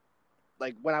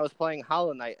like when I was playing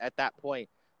Hollow Knight at that point,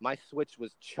 my Switch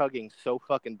was chugging so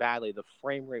fucking badly. The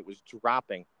frame rate was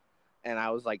dropping, and I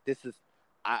was like, "This is."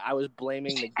 I was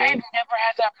blaming the game. I've never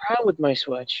had that problem with my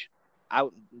Switch.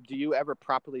 Do you ever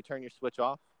properly turn your Switch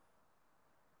off?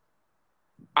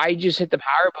 I just hit the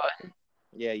power button.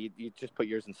 Yeah, you just put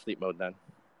yours in sleep mode then.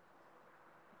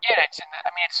 Yeah,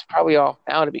 it's probably off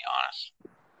now, to be honest.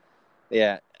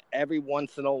 Yeah, every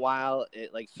once in a while,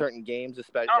 like certain games,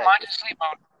 especially. No, mine's in sleep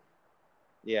mode.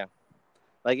 Yeah,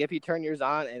 like if you turn yours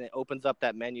on and it opens up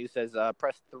that menu, says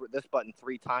press this button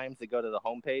 3 times to go to the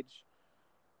home page.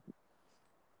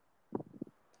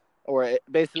 Or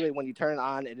basically, when you turn it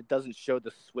on and it doesn't show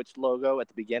the Switch logo at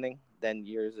the beginning, then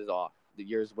yours is off.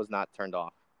 Yours was not turned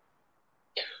off.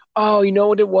 Oh, you know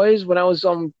what it was when I was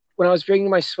bringing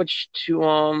my Switch to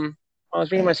work with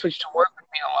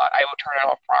me a lot. I would turn it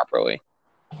off properly.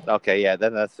 Okay, yeah,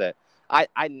 then that's it.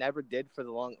 I never did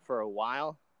for a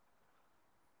while,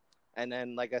 and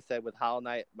then like I said with Hollow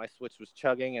Knight, my Switch was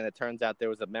chugging, and it turns out there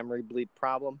was a memory bleed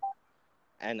problem,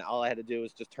 and all I had to do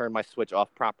was just turn my Switch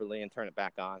off properly and turn it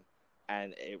back on,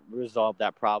 and it resolved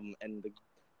that problem. And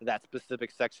that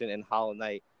specific section in Hollow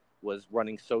Knight was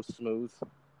running so smooth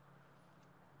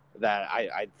that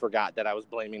I forgot that I was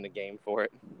blaming the game for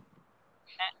it.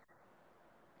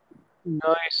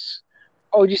 Nice.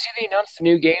 Oh, did you see they announced the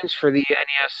new games for the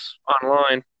NES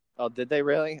Online? Oh, did they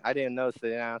really? I didn't notice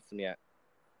they announced them yet.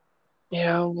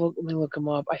 Yeah, let me look them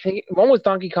up. I think one was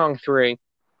Donkey Kong 3.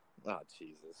 Oh,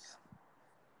 Jesus.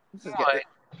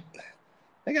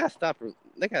 They gotta stop.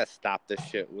 They gotta stop this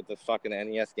shit with the fucking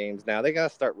NES games now. They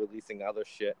gotta start releasing other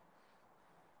shit.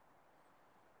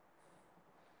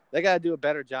 They gotta do a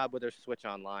better job with their Switch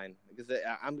Online, because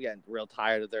I'm getting real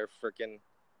tired of their freaking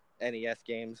NES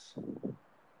games.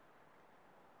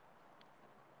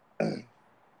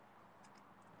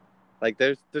 Like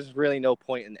there's really no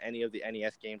point in any of the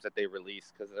NES games that they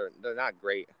release, because they're not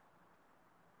great.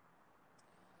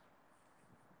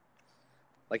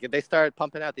 Like if they started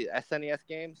pumping out the SNES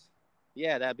games,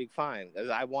 yeah, that'd be fine.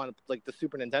 I want like the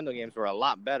Super Nintendo games were a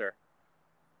lot better.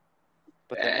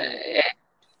 But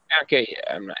okay,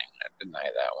 yeah, I'm not even gonna deny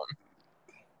that one.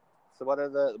 So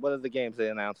what are the games they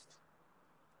announced?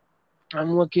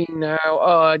 I'm looking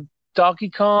now. Donkey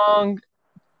Kong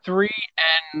 3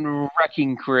 and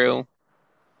Wrecking Crew.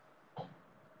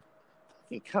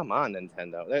 Come on,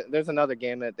 Nintendo. There's another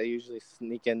game that they usually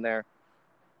sneak in there.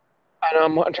 I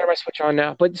know, I'm turning my Switch on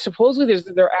now, but supposedly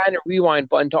they're adding a rewind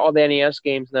button to all the NES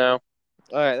games now.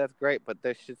 All right, that's great, but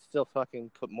they should still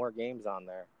fucking put more games on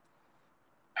there.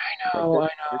 I know.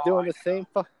 They're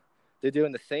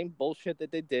doing the same bullshit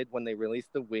that they did when they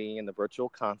released the Wii and the Virtual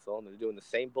Console, and they're doing the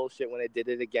same bullshit when they did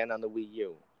it again on the Wii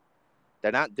U.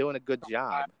 They're not doing a good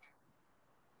job.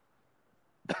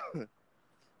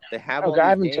 They have all I these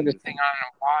haven't games. turned this thing on in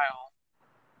a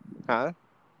while. Huh?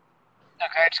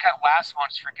 Okay, I just got last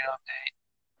month's freaking update.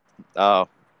 Oh.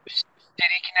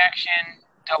 City Connection,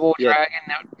 Double Dragon,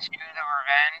 2,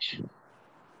 The Revenge.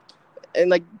 And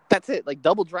like that's it. Like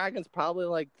Double Dragon's probably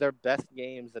like their best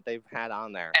games that they've had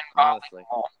on there. And honestly,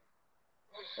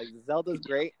 like Zelda's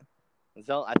great.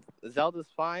 Zelda's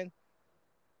fine.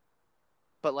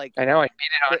 But like I know I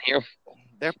beat it on here.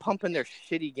 They're pumping their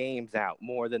shitty games out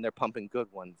more than they're pumping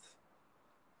good ones.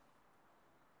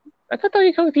 I thought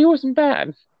Donkey Kong 3 wasn't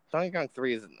bad. Donkey Kong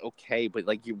 3 is okay, but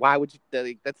like why would you?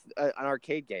 That's an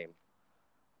arcade game.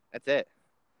 That's it.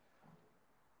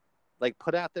 Like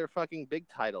put out their fucking big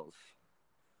titles.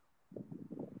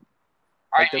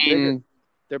 Like I mean,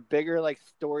 they're bigger like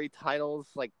story titles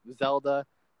like Zelda.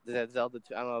 Zelda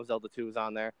 2, I don't know if Zelda 2 is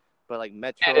on there, but like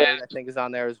Metroid I think is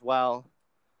on there as well.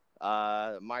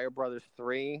 Mario Brothers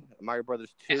 3, Mario Brothers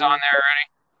 2. is on there already.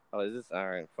 Oh, is this all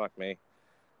right? Fuck me.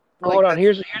 Well, hold on.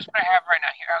 Here's what I have right now.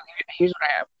 Here's what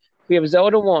I have. We have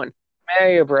Zelda 1,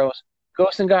 Mario Bros,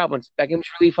 Ghosts and Goblins. That game was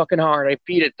really fucking hard. I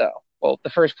beat it though. Well, the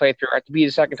first playthrough. I have to beat it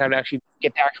the second time to actually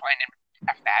get the actual ending.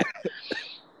 After that.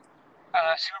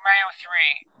 Super Mario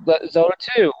 3, Zelda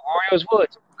 2, Wario's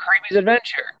Woods, Kirby's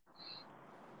Adventure,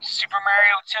 Super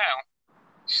Mario 2,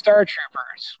 Star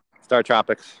Troopers. Star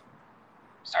Tropics.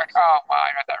 Oh, wow,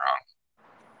 I got that wrong.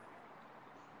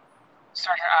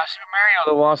 Super Mario,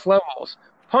 The Lost Levels,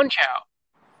 Punch Out.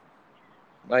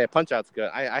 Oh yeah, Punch Out's good.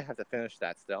 I have to finish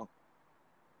that still.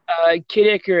 Kid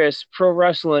Icarus, Pro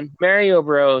Wrestling, Mario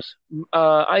Bros,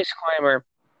 Ice Climber,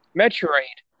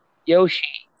 Metroid,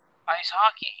 Yoshi, Ice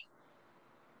Hockey.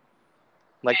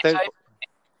 Like there's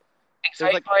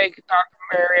Excite Bike, Dr.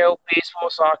 Mario,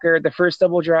 Baseball, Soccer, The First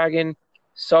Double Dragon,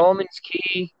 Solomon's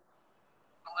Key,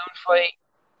 Balloon Fight,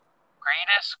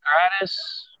 Gradius,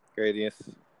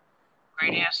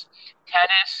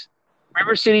 Tennis,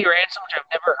 River City Ransom, which I've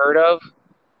never heard of.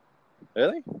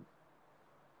 Really?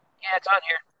 Yeah, it's on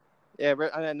here. Yeah,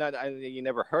 you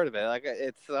never heard of it. Like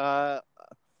it's a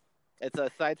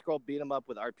side scroll beat 'em up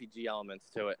with RPG elements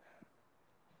to it.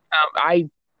 I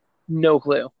no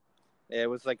clue. Yeah, it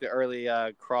was like the early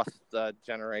cross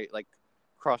genre.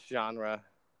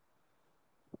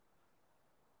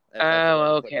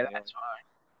 Oh, okay, that's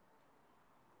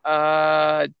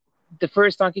fine. The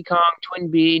first Donkey Kong, Twin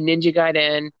B, Ninja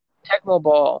Gaiden, Tecmo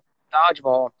Ball,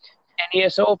 Dodgeball,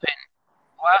 NES Open,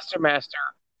 Blaster Master,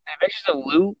 Adventures of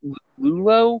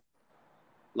Lolo,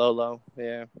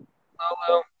 yeah.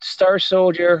 Lolo, Star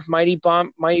Soldier, Mighty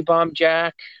Bomb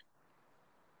Jack,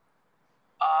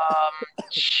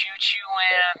 Choo Choo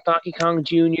Land, Donkey Kong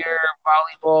Jr.,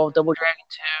 Volleyball, Double Dragon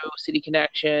 2, City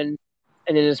Connection,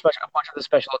 and then a bunch of the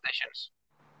special editions.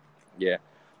 Yeah.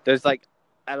 There's like,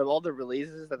 out of all the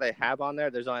releases that they have on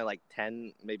there, there's only like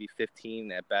 10, maybe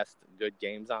 15 at best good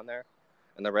games on there,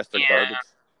 and the rest are garbage.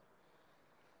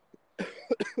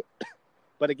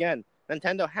 But again,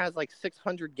 Nintendo has like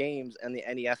 600 games in the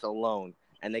NES alone,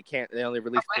 and they only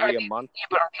release 3 a month. Yeah,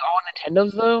 but are they all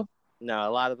Nintendos though? No,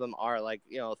 a lot of them are like,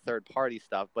 third-party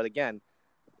stuff. But again,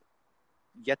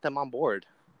 get them on board.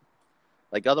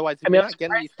 Like otherwise, if you're not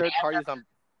getting these third parties on,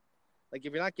 like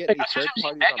if you're not getting these third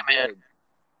parties on board,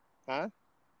 huh?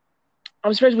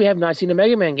 I'm surprised we have not seen a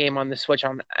Mega Man game on the Switch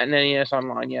on NES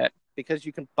Online yet. Because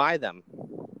you can buy them.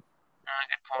 Good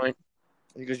point.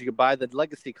 Because you can buy the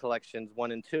Legacy Collections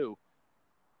 1 and 2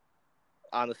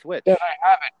 on the Switch. Yeah, I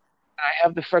have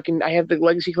it. I have the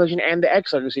Legacy Collection and the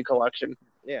X Legacy Collection.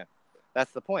 Yeah,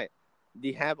 that's the point.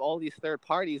 You have all these third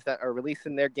parties that are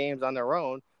releasing their games on their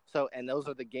own. And those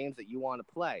are the games that you want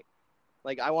to play.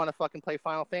 Like, I want to fucking play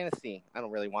Final Fantasy. I don't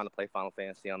really want to play Final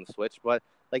Fantasy on the Switch, but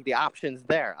like the options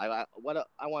there. I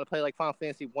want to play like Final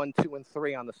Fantasy 1, 2, and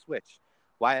 3 on the Switch.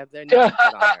 Why have they not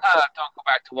put on there? Don't go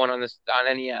back to one on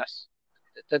NES.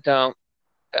 Don't.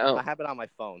 I have it on my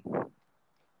phone.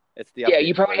 It's the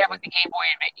you probably have like the Game Boy.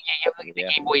 You have like the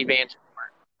Game Boy Advance.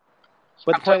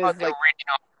 But I'm talking about the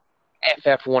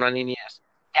original FF one on NES.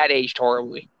 That aged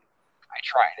horribly. I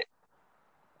tried it.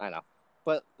 I know.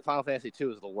 But Final Fantasy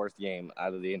 2 is the worst game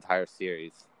out of the entire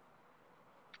series.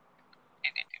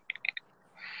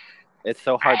 It's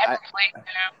so hard. I haven't played 2.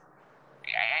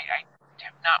 I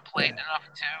have not played enough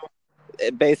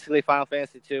 2. Basically, Final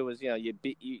Fantasy 2 is, you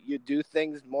do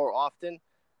things more often,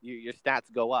 your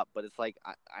stats go up. But it's like,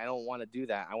 I don't want to do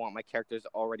that. I want my characters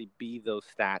already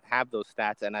have those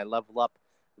stats, and I level up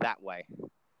that way.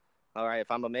 All right,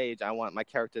 if I'm a mage, I want my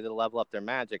character to level up their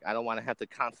magic. I don't want to have to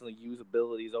constantly use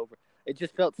abilities over. It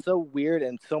just felt so weird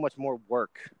and so much more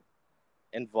work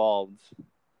involved.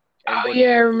 Oh, yeah,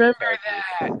 I remember that.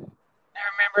 Yeah,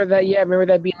 I remember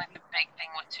that being like the big thing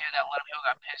with 2 that a lot of people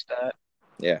got pissed at.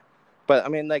 Yeah. But, I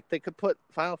mean, like, they could put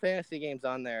Final Fantasy games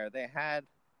on there.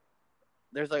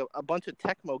 There's like a bunch of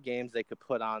Tecmo games they could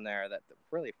put on there that are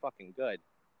really fucking good.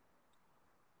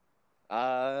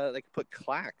 They could put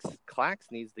Clax.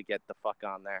 Clax needs to get the fuck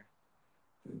on there.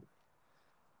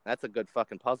 That's a good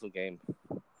fucking puzzle game.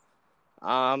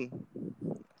 Tetris.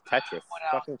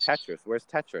 Fucking Tetris. Where's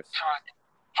Tetris?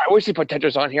 I wish they put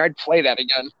Tetris on here. I'd play that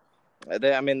again.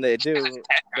 They do.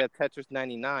 They have Tetris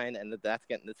 99, and that's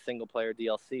getting the single-player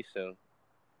DLC soon.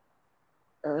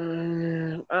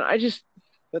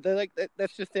 But they're like,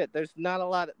 that's just it. There's not a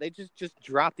lot. They just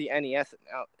drop the NES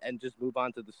out and just move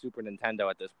on to the Super Nintendo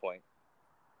at this point.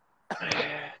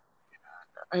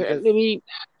 I mean,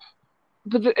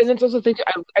 and that's also the thing.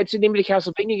 I'd say name of the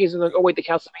Castlevania games, and like, oh wait, the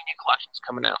Castlevania collection's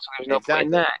coming out, so there's no point in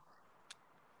Exactly. that.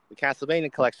 The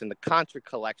Castlevania collection, the Contra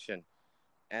collection,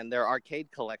 and their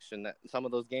arcade collection. That some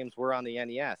of those games were on the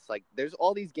NES. Like, there's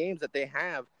all these games that they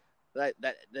have that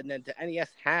the NES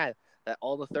had that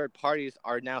all the third parties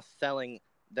are now selling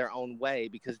their own way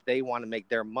because they want to make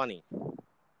their money.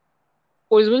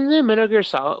 Wasn't there Metal Gear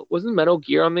Solid? Wasn't Metal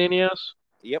Gear on the NES?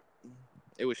 Yep,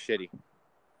 it was shitty. It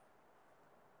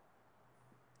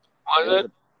Was was it?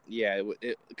 a yeah,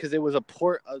 because it was a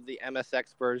port of the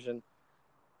MSX version,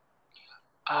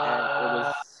 and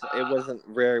Uh, it wasn't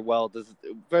very well.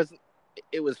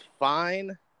 It was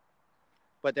fine,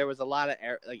 but there was a lot of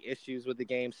like issues with the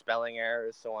game, spelling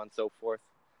errors, so on and so forth.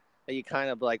 And you kind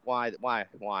of like, why?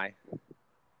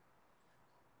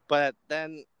 But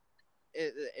then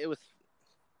it was,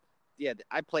 yeah.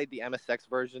 I played the MSX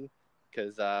version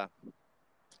because I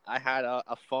had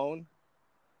a phone.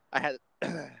 I had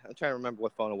I'm trying to remember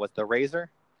what phone it was. The Razor.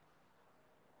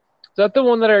 is that the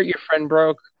one that your friend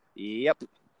broke? Yep,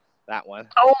 that one.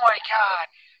 Oh my god!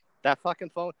 That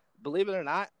fucking phone. Believe it or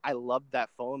not, I loved that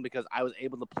phone because I was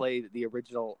able to play the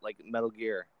original like Metal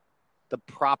Gear, the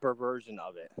proper version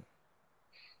of it.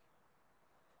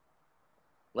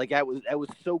 Like that was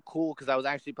so cool because I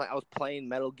was playing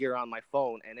Metal Gear on my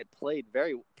phone and it played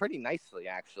pretty nicely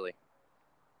actually.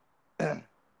 And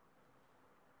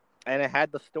it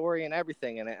had the story and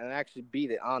everything and I actually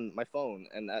beat it on my phone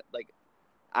and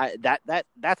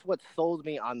that's what sold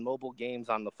me on mobile games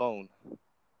on the phone.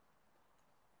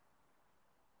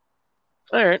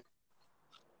 All right.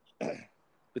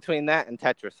 Between that and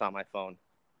Tetris on my phone.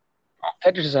 Oh,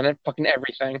 Tetris is on it. Fucking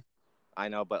everything. I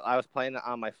know, but I was playing it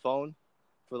on my phone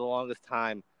for the longest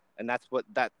time, and that's what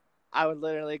that. I would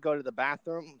literally go to the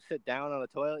bathroom, sit down on the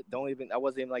toilet. I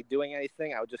wasn't even like doing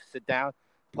anything. I would just sit down,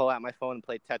 pull out my phone, and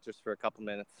play Tetris for a couple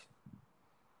minutes.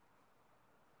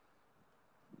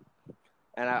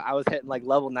 And I was hitting like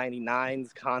level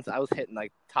 99s I was hitting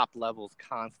like top levels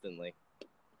constantly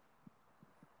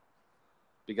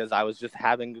because I was just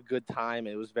having a good time.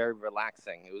 It was very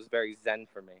relaxing. It was very zen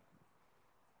for me.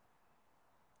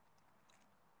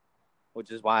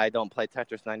 Which is why I don't play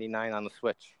Tetris 99 on the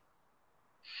Switch.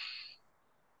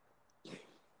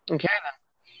 Okay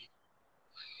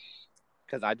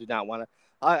Because I do not want to.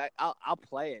 I'll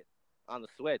play it on the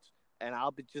Switch, and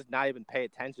I'll be just not even pay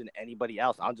attention to anybody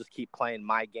else. I'll just keep playing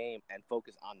my game and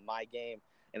focus on my game.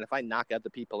 And if I knock other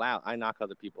people out, I knock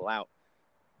other people out.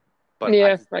 But then.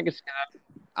 Yeah, I can see that.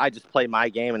 I just play my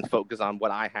game and focus on what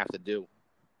I have to do.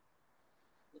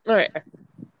 All right.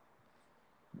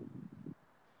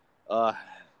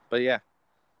 But yeah.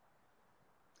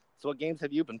 So what games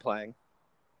have you been playing?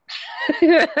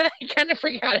 I kind of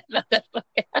forgot about that.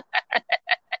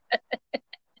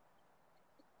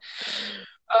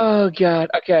 Oh god.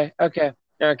 Okay. Okay.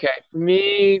 Okay. For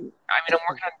me, I mean, I'm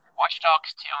working on Watch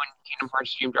Dogs 2 and Kingdom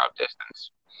Hearts Dream Drop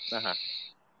Distance. Uh-huh.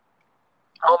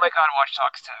 Oh my god, Watch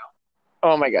Dogs 2.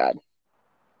 Oh my god.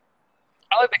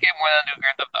 I like the game more than I do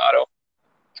Grand Theft Auto.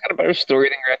 It's got a better story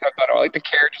than Grand Theft Auto. I like the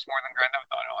characters more than Grand Theft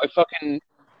Auto.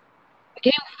 The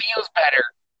game feels better.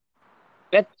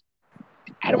 That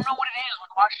I don't know what it is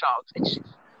with Watch Dogs. It's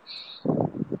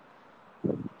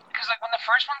because like when the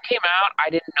first one came out, I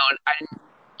didn't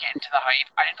get into the hype.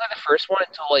 I didn't play the first one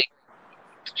until like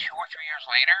 2 or 3 years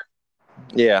later.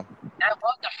 Yeah. And I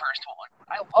loved the first one.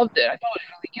 I loved it. I thought it was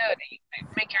really good. The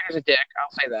main character's a dick.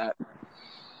 I'll say that.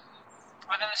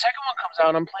 But then the second one comes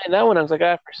out, and I'm playing that one. I was like,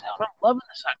 for sale. I'm loving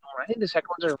the second one. I think the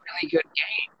second one's a really good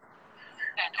game.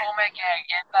 And oh my god,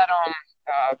 get that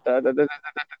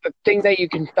the thing that you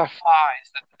can that flies,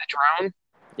 the drone.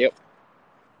 Yep.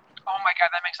 Oh my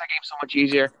god, that makes that game so much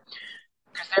easier.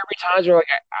 Because there be times where like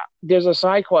there's a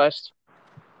side quest.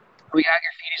 We got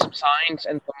graffiti some signs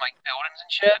and some like buildings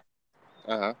and shit.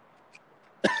 Uh-huh.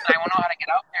 And I won't know how to get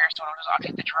up there, so I'll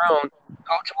take the drone,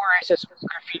 go to where I said some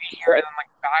graffiti here, and then like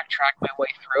backtrack my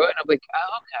way through it, and I'm like,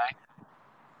 oh okay.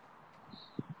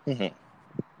 Mm-hmm.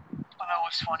 But that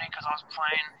was funny because I was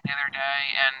playing the other day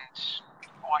and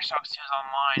Watch Dogs 2 is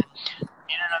online.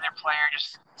 Me and another player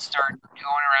just start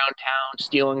going around town,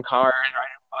 stealing cars,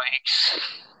 riding bikes.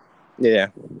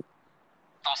 Yeah.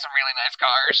 Stole some really nice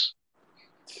cars.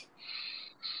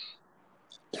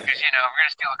 Because, if we're going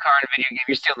to steal a car in a video game,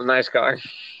 you're stealing a nice car.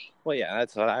 Well, yeah,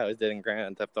 that's what I always did in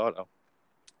Grand Theft Auto.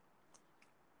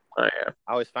 Oh, yeah.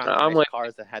 I always found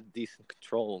cars that had decent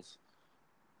controls.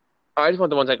 I just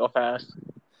want the ones that go fast.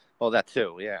 Well, that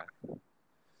too, yeah.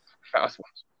 Fast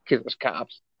ones. Because there's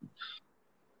cops.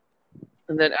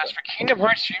 And then as for Kingdom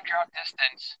Hearts Dream Drop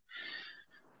Distance.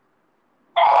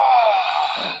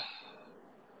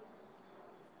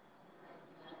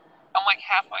 Oh I'm like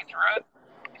halfway through it,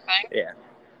 I think. Yeah.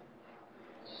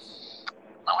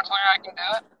 How much longer I can do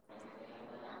it?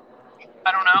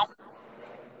 I don't know.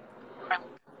 I'm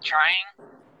trying.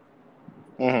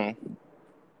 Mm-hmm.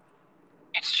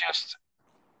 It's just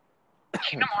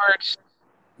Kingdom Hearts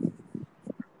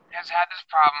has had this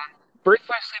problem. Birth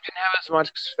by Sleep didn't have as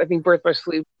much. I think Birth by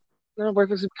Sleep kind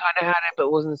of had it, but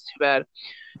it wasn't too bad.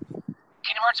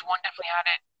 Kingdom Hearts 1 definitely had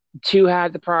it. 2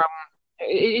 had the problem.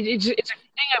 It's a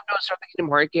thing I've noticed about the Kingdom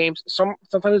Hearts games.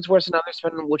 Sometimes it's worse than others,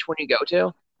 depending on which one you go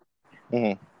to.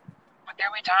 Mm-hmm. But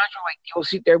there'll be times where, like, you'll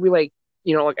see, there'll be, like,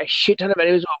 like a shit ton of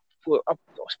enemies will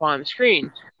spawn on the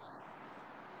screen.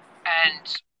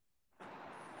 And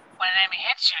when an enemy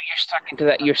hits you, you're stuck into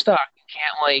that. You're stuck. You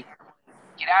can't, like,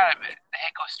 get out of it. The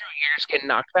hit goes through. You're just getting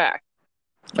knocked back.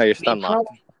 Oh, you're stun locked.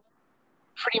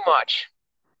 Pretty much.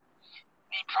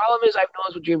 The problem is, I've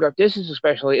noticed with Dream Drop Distance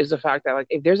especially, is the fact that, like,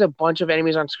 if there's a bunch of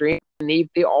enemies on screen and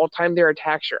they all time their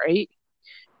attacks right,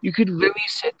 you could literally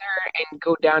sit there and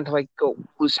go down to, like, go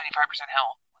lose 75%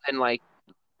 health within, like,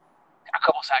 a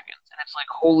couple seconds. And it's like,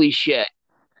 holy shit.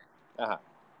 Uh-huh.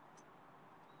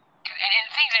 And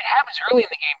things, it happens early in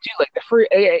the game, too. Like,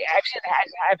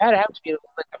 I've had it happen to me in,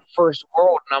 like, the first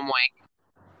world, and I'm like,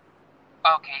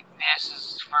 okay, this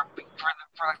is, for like,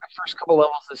 the first couple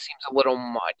levels, this seems a little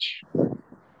much.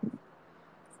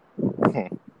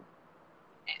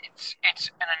 It's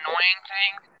an annoying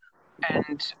thing,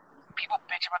 and people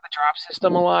bitch about the drop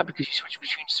system a lot because you switch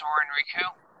between Sora and Riku.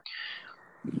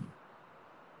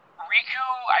 Riku,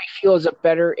 I feel, is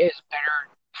better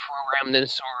programmed than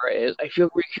Sora is. I feel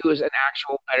Riku is an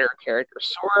actual better character.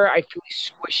 Sora, I feel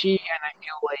he's squishy, and I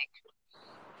feel like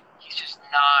he's just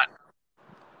not.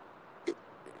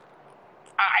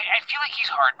 I feel like he's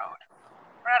hard mode.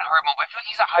 Or not hard mode, but I feel like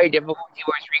he's a higher difficulty,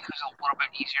 whereas Riku's a little bit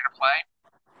easier to play.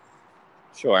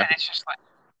 Sure. And it's just like,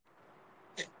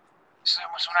 so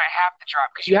when I have to drop,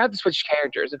 because you have to switch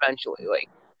characters eventually. Like,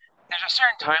 there's a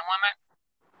certain time limit,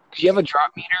 because you have a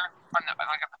drop meter on the,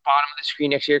 like, at the bottom of the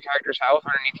screen next to your character's health,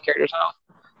 underneath the character's health,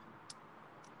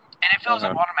 and it fills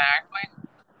up automatically.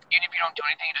 Even if you don't do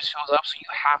anything, it just fills up, so you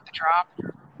have to drop.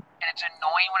 And it's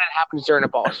annoying when it happens during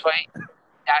a boss fight.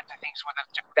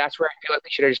 That's where I feel like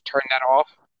they should have just turned that off.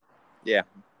 Yeah.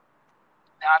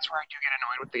 That's where I do get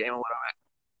annoyed with the game a little bit.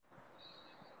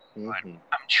 But Mm-hmm.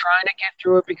 I'm trying to get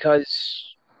through it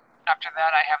because after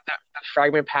that I have the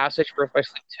Fragment Passage, Birth by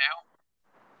Sleep 2.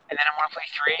 And then I want to play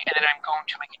 3, and then I'm going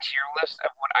to make a tier list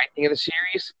of what I think of the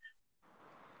series.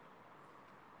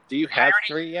 Do you have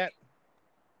 3 yet?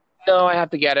 No, I have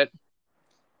to get it.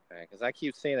 Okay, because I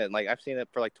keep seeing it. Like, I've seen it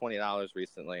for like $20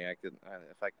 recently.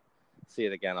 If I see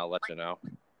it again, I'll let you know.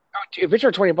 Oh, if it's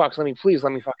for $20, let me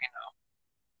fucking know.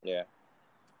 Yeah.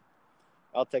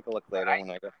 I'll take a look later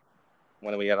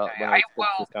when we get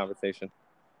this conversation.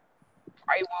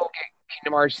 I will get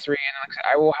Kingdom Hearts 3, and like I said,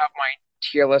 I will have my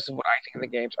tier list of what I think of the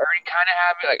games. I already kind of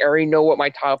have it. Like, I already know what my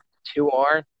top 2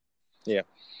 are. Yeah.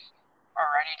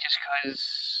 Already, just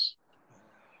because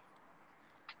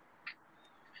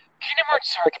Kingdom Hearts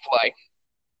is hard to play.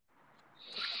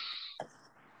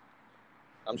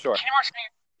 I'm sure. Kingdom Hearts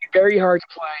is very hard to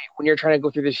play when you're trying to go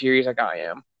through the series like I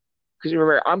am. Because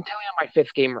remember, I'm telling you my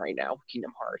 5th game right now,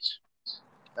 Kingdom Hearts.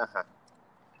 Uh-huh.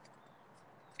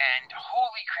 And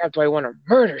holy crap, do I want to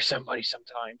murder somebody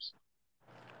sometimes.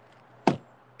 Like,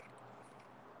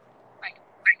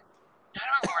 how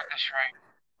do I word this right?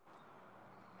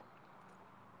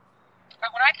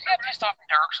 Like, when I got pissed off in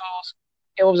Dark Souls,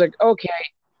 it was like,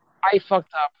 okay, I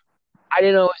fucked up. I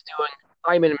didn't know what I was doing.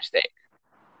 I made a mistake.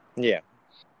 Yeah.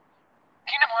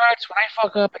 Kingdom Hearts, when I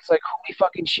fuck up, it's like, holy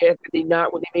fucking shit. When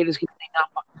they made this game, did they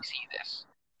not fucking see this?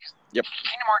 Yep.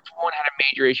 Kingdom Hearts 1 had a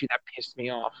major issue that pissed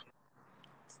me off.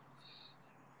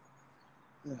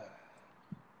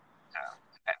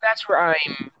 That's where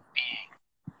I'm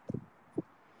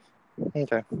being.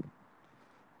 Okay.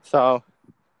 So,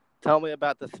 tell me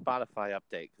about the Spotify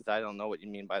update, because I don't know what you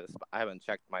mean by this. I haven't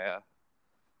checked my.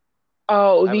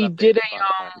 They did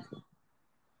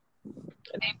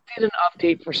an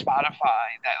update for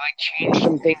Spotify that like changed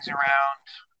some things around,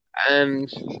 and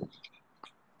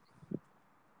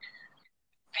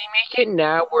they make it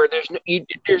now where there's no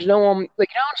like,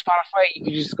 on Spotify you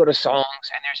can just go to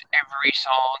songs and there's every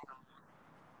song.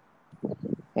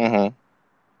 Mm-hmm.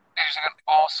 There's like an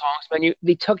all songs menu.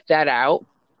 They took that out.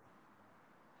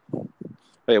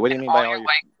 Wait, what do you mean by all your?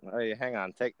 Wait, hang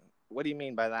on. What do you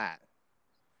mean by that?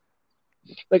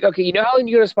 Like, okay, you know how when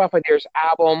you go to Spotify, there's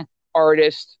album,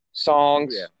 artist,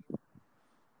 songs,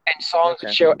 and songs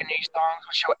would show, and these songs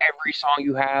would show every song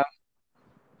you have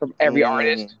from every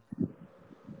artist.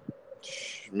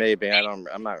 Maybe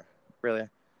I'm not really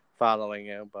following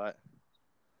you, but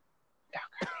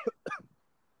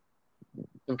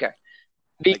Okay.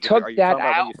 They Like, took are you that talking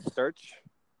about when out. you search?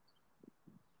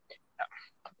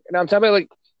 And I'm talking about like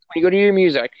when you go to your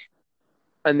music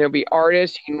and there'll be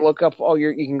artists, you can look up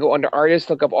you can go under artists,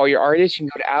 look up all your artists, you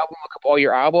can go to album, look up all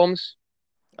your albums.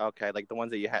 Okay, like the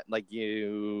ones that you had, like The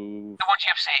ones you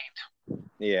have saved.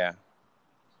 yeah.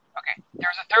 Okay.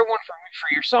 There's a third one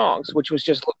for your songs, which was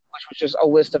just a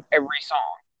list of every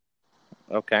song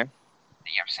Okay. that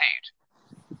you have saved.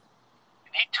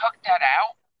 They took that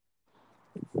out,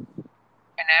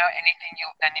 and now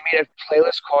then they made a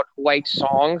playlist called Light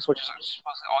Songs, which is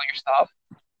supposedly all your stuff.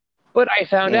 But I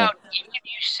found Mm. out even if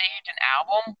you saved an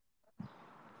album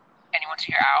and you went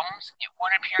to your albums, it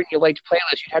wouldn't appear in your liked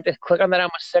playlist. You'd have to click on that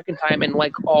album a second time and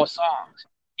like all songs,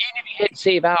 even if you hit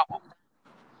save album.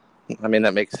 I mean,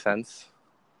 that makes sense.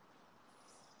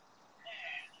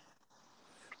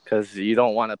 Because you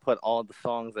don't want to put all the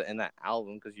songs in that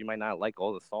album because you might not like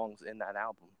all the songs in that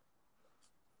album.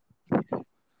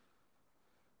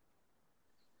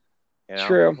 You know?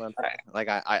 True. Like,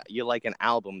 you like an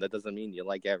album, that doesn't mean you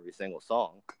like every single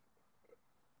song.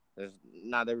 There's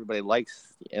not everybody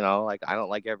likes, like I don't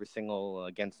like every single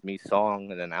Against Me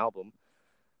song in an album.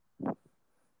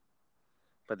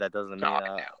 But that doesn't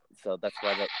mean, so that's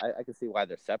why I can see why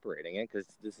they're separating it, because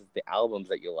this is the albums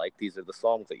that you like. These are the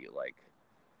songs that you like.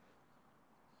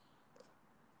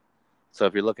 So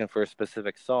if you're looking for a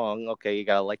specific song, okay, you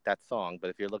gotta like that song. But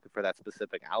if you're looking for that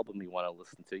specific album you want to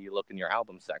listen to, you look in your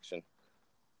album section.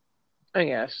 I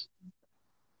guess.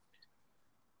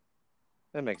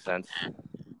 That makes sense.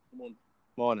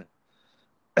 Morning.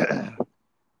 But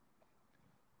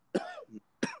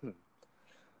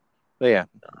yeah.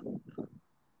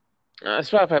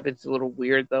 Spotify it's a little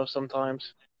weird though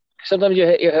sometimes. Sometimes you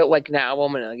hit like an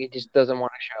album and like, it just doesn't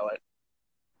want to show it.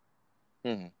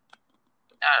 Mm-hmm.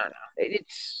 I don't know.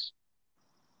 It's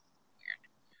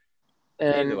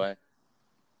weird. And Either way.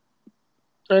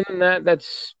 other than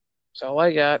that's all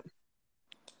I got.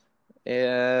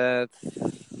 Yeah,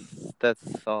 that's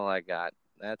all I got.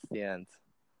 That's the end.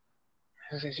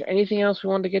 Is there anything else we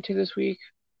wanted to get to this week?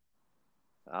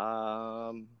 Um, Got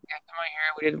to my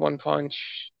hair. We did One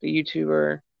Punch. The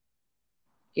YouTuber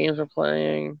games we're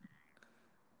playing.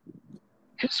 I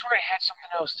could swear I had something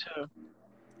else too.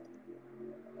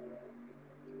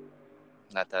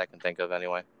 not that I can think of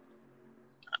anyway.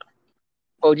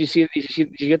 Oh, did you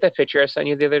get that picture I sent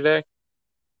you the other day?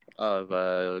 Of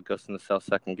Ghost in the Cell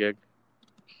second gig.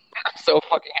 So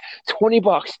fucking $20.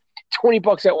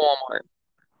 $20 at Walmart.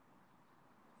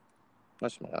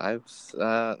 I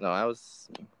was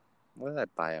what did I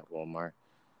buy at Walmart?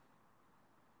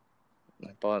 I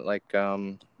bought like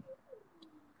some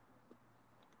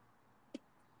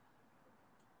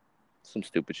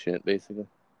stupid shit basically.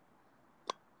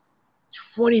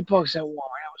 $20 at Walmart.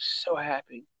 I was so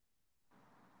happy.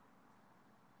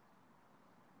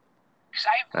 Because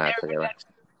I've never been that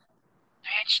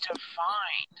bitch to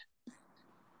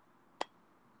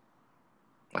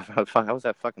find. I was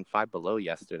at fucking Five Below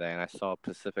yesterday, and I saw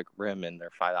Pacific Rim in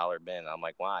their $5 bin. I'm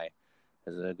like, why?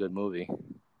 Is it a good movie?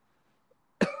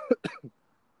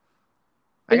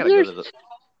 I gotta go to the.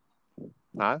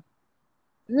 Huh?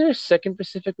 Isn't there a second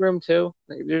Pacific Rim too?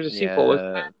 Like, there's a sequel.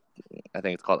 Yeah, I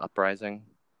think it's called Uprising.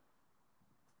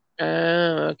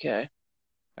 Okay.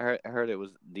 I heard it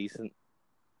was decent.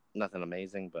 Nothing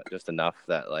amazing, but just enough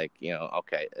that, like,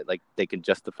 okay, like they can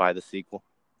justify the sequel.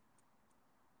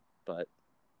 But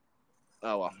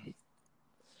oh well.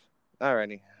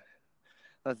 Alrighty,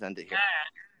 let's end it here.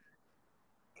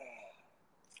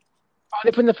 Oh,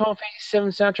 they put the Final Fantasy VII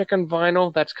soundtrack on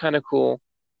vinyl. That's kind of cool.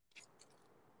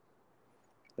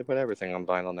 They put everything on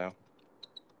vinyl now.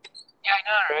 Yeah, I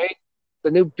know, right?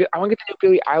 I want to get the new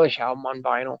Billie Eilish album on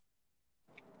vinyl.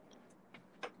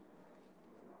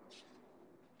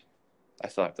 I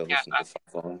still have to listen to some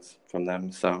songs from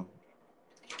them, so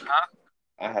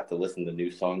I have to listen to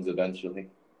new songs eventually.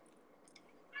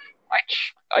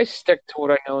 I stick to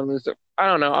what I know and lose it. I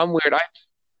don't know. I'm weird.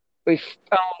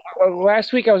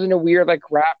 Last week I was in a weird like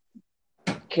rap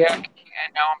kick, and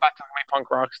now I'm back to my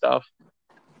punk rock stuff.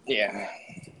 Yeah.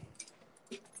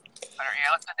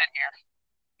 Let's end it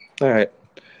here. All right.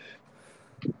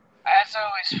 As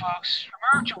always, folks,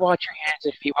 remember to watch your hands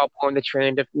and feet while pulling the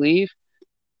train to leave.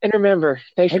 And remember,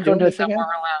 thanks for going to the Double R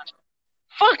Lounge.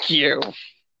 Fuck you!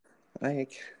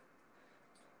 Like,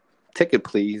 ticket,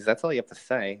 please. That's all you have to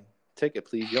say. Ticket,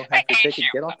 please. You don't have to ticket.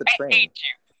 Get off the train.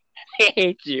 I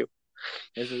hate you.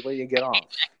 This is where you get off.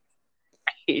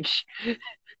 I hate you.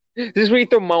 This is where you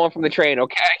throw Mama from the train,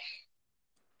 okay?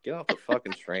 Get off the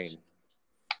fucking train.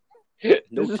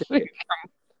 No ticket.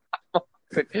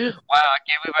 Wow, I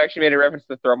can't believe I actually made a reference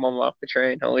to throw mom off the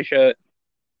train. Holy shit.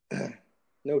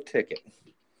 No ticket.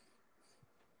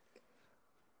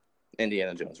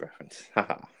 Indiana Jones reference.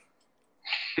 Haha.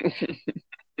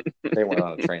 They weren't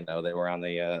on a train, though. They were on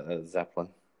the Zeppelin.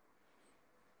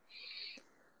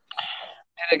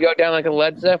 Did it go down like a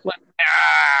Led Zeppelin?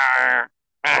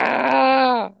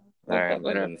 All right, I'm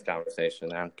ending this conversation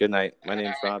now. Good night. My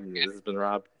name's Rob. This has been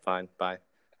Rob. Fine. Bye.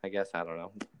 I guess. I don't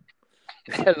know.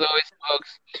 As always,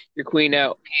 folks, your queen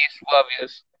out. Peace. Love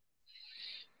yous.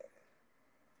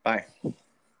 Bye.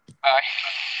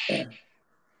 Bye.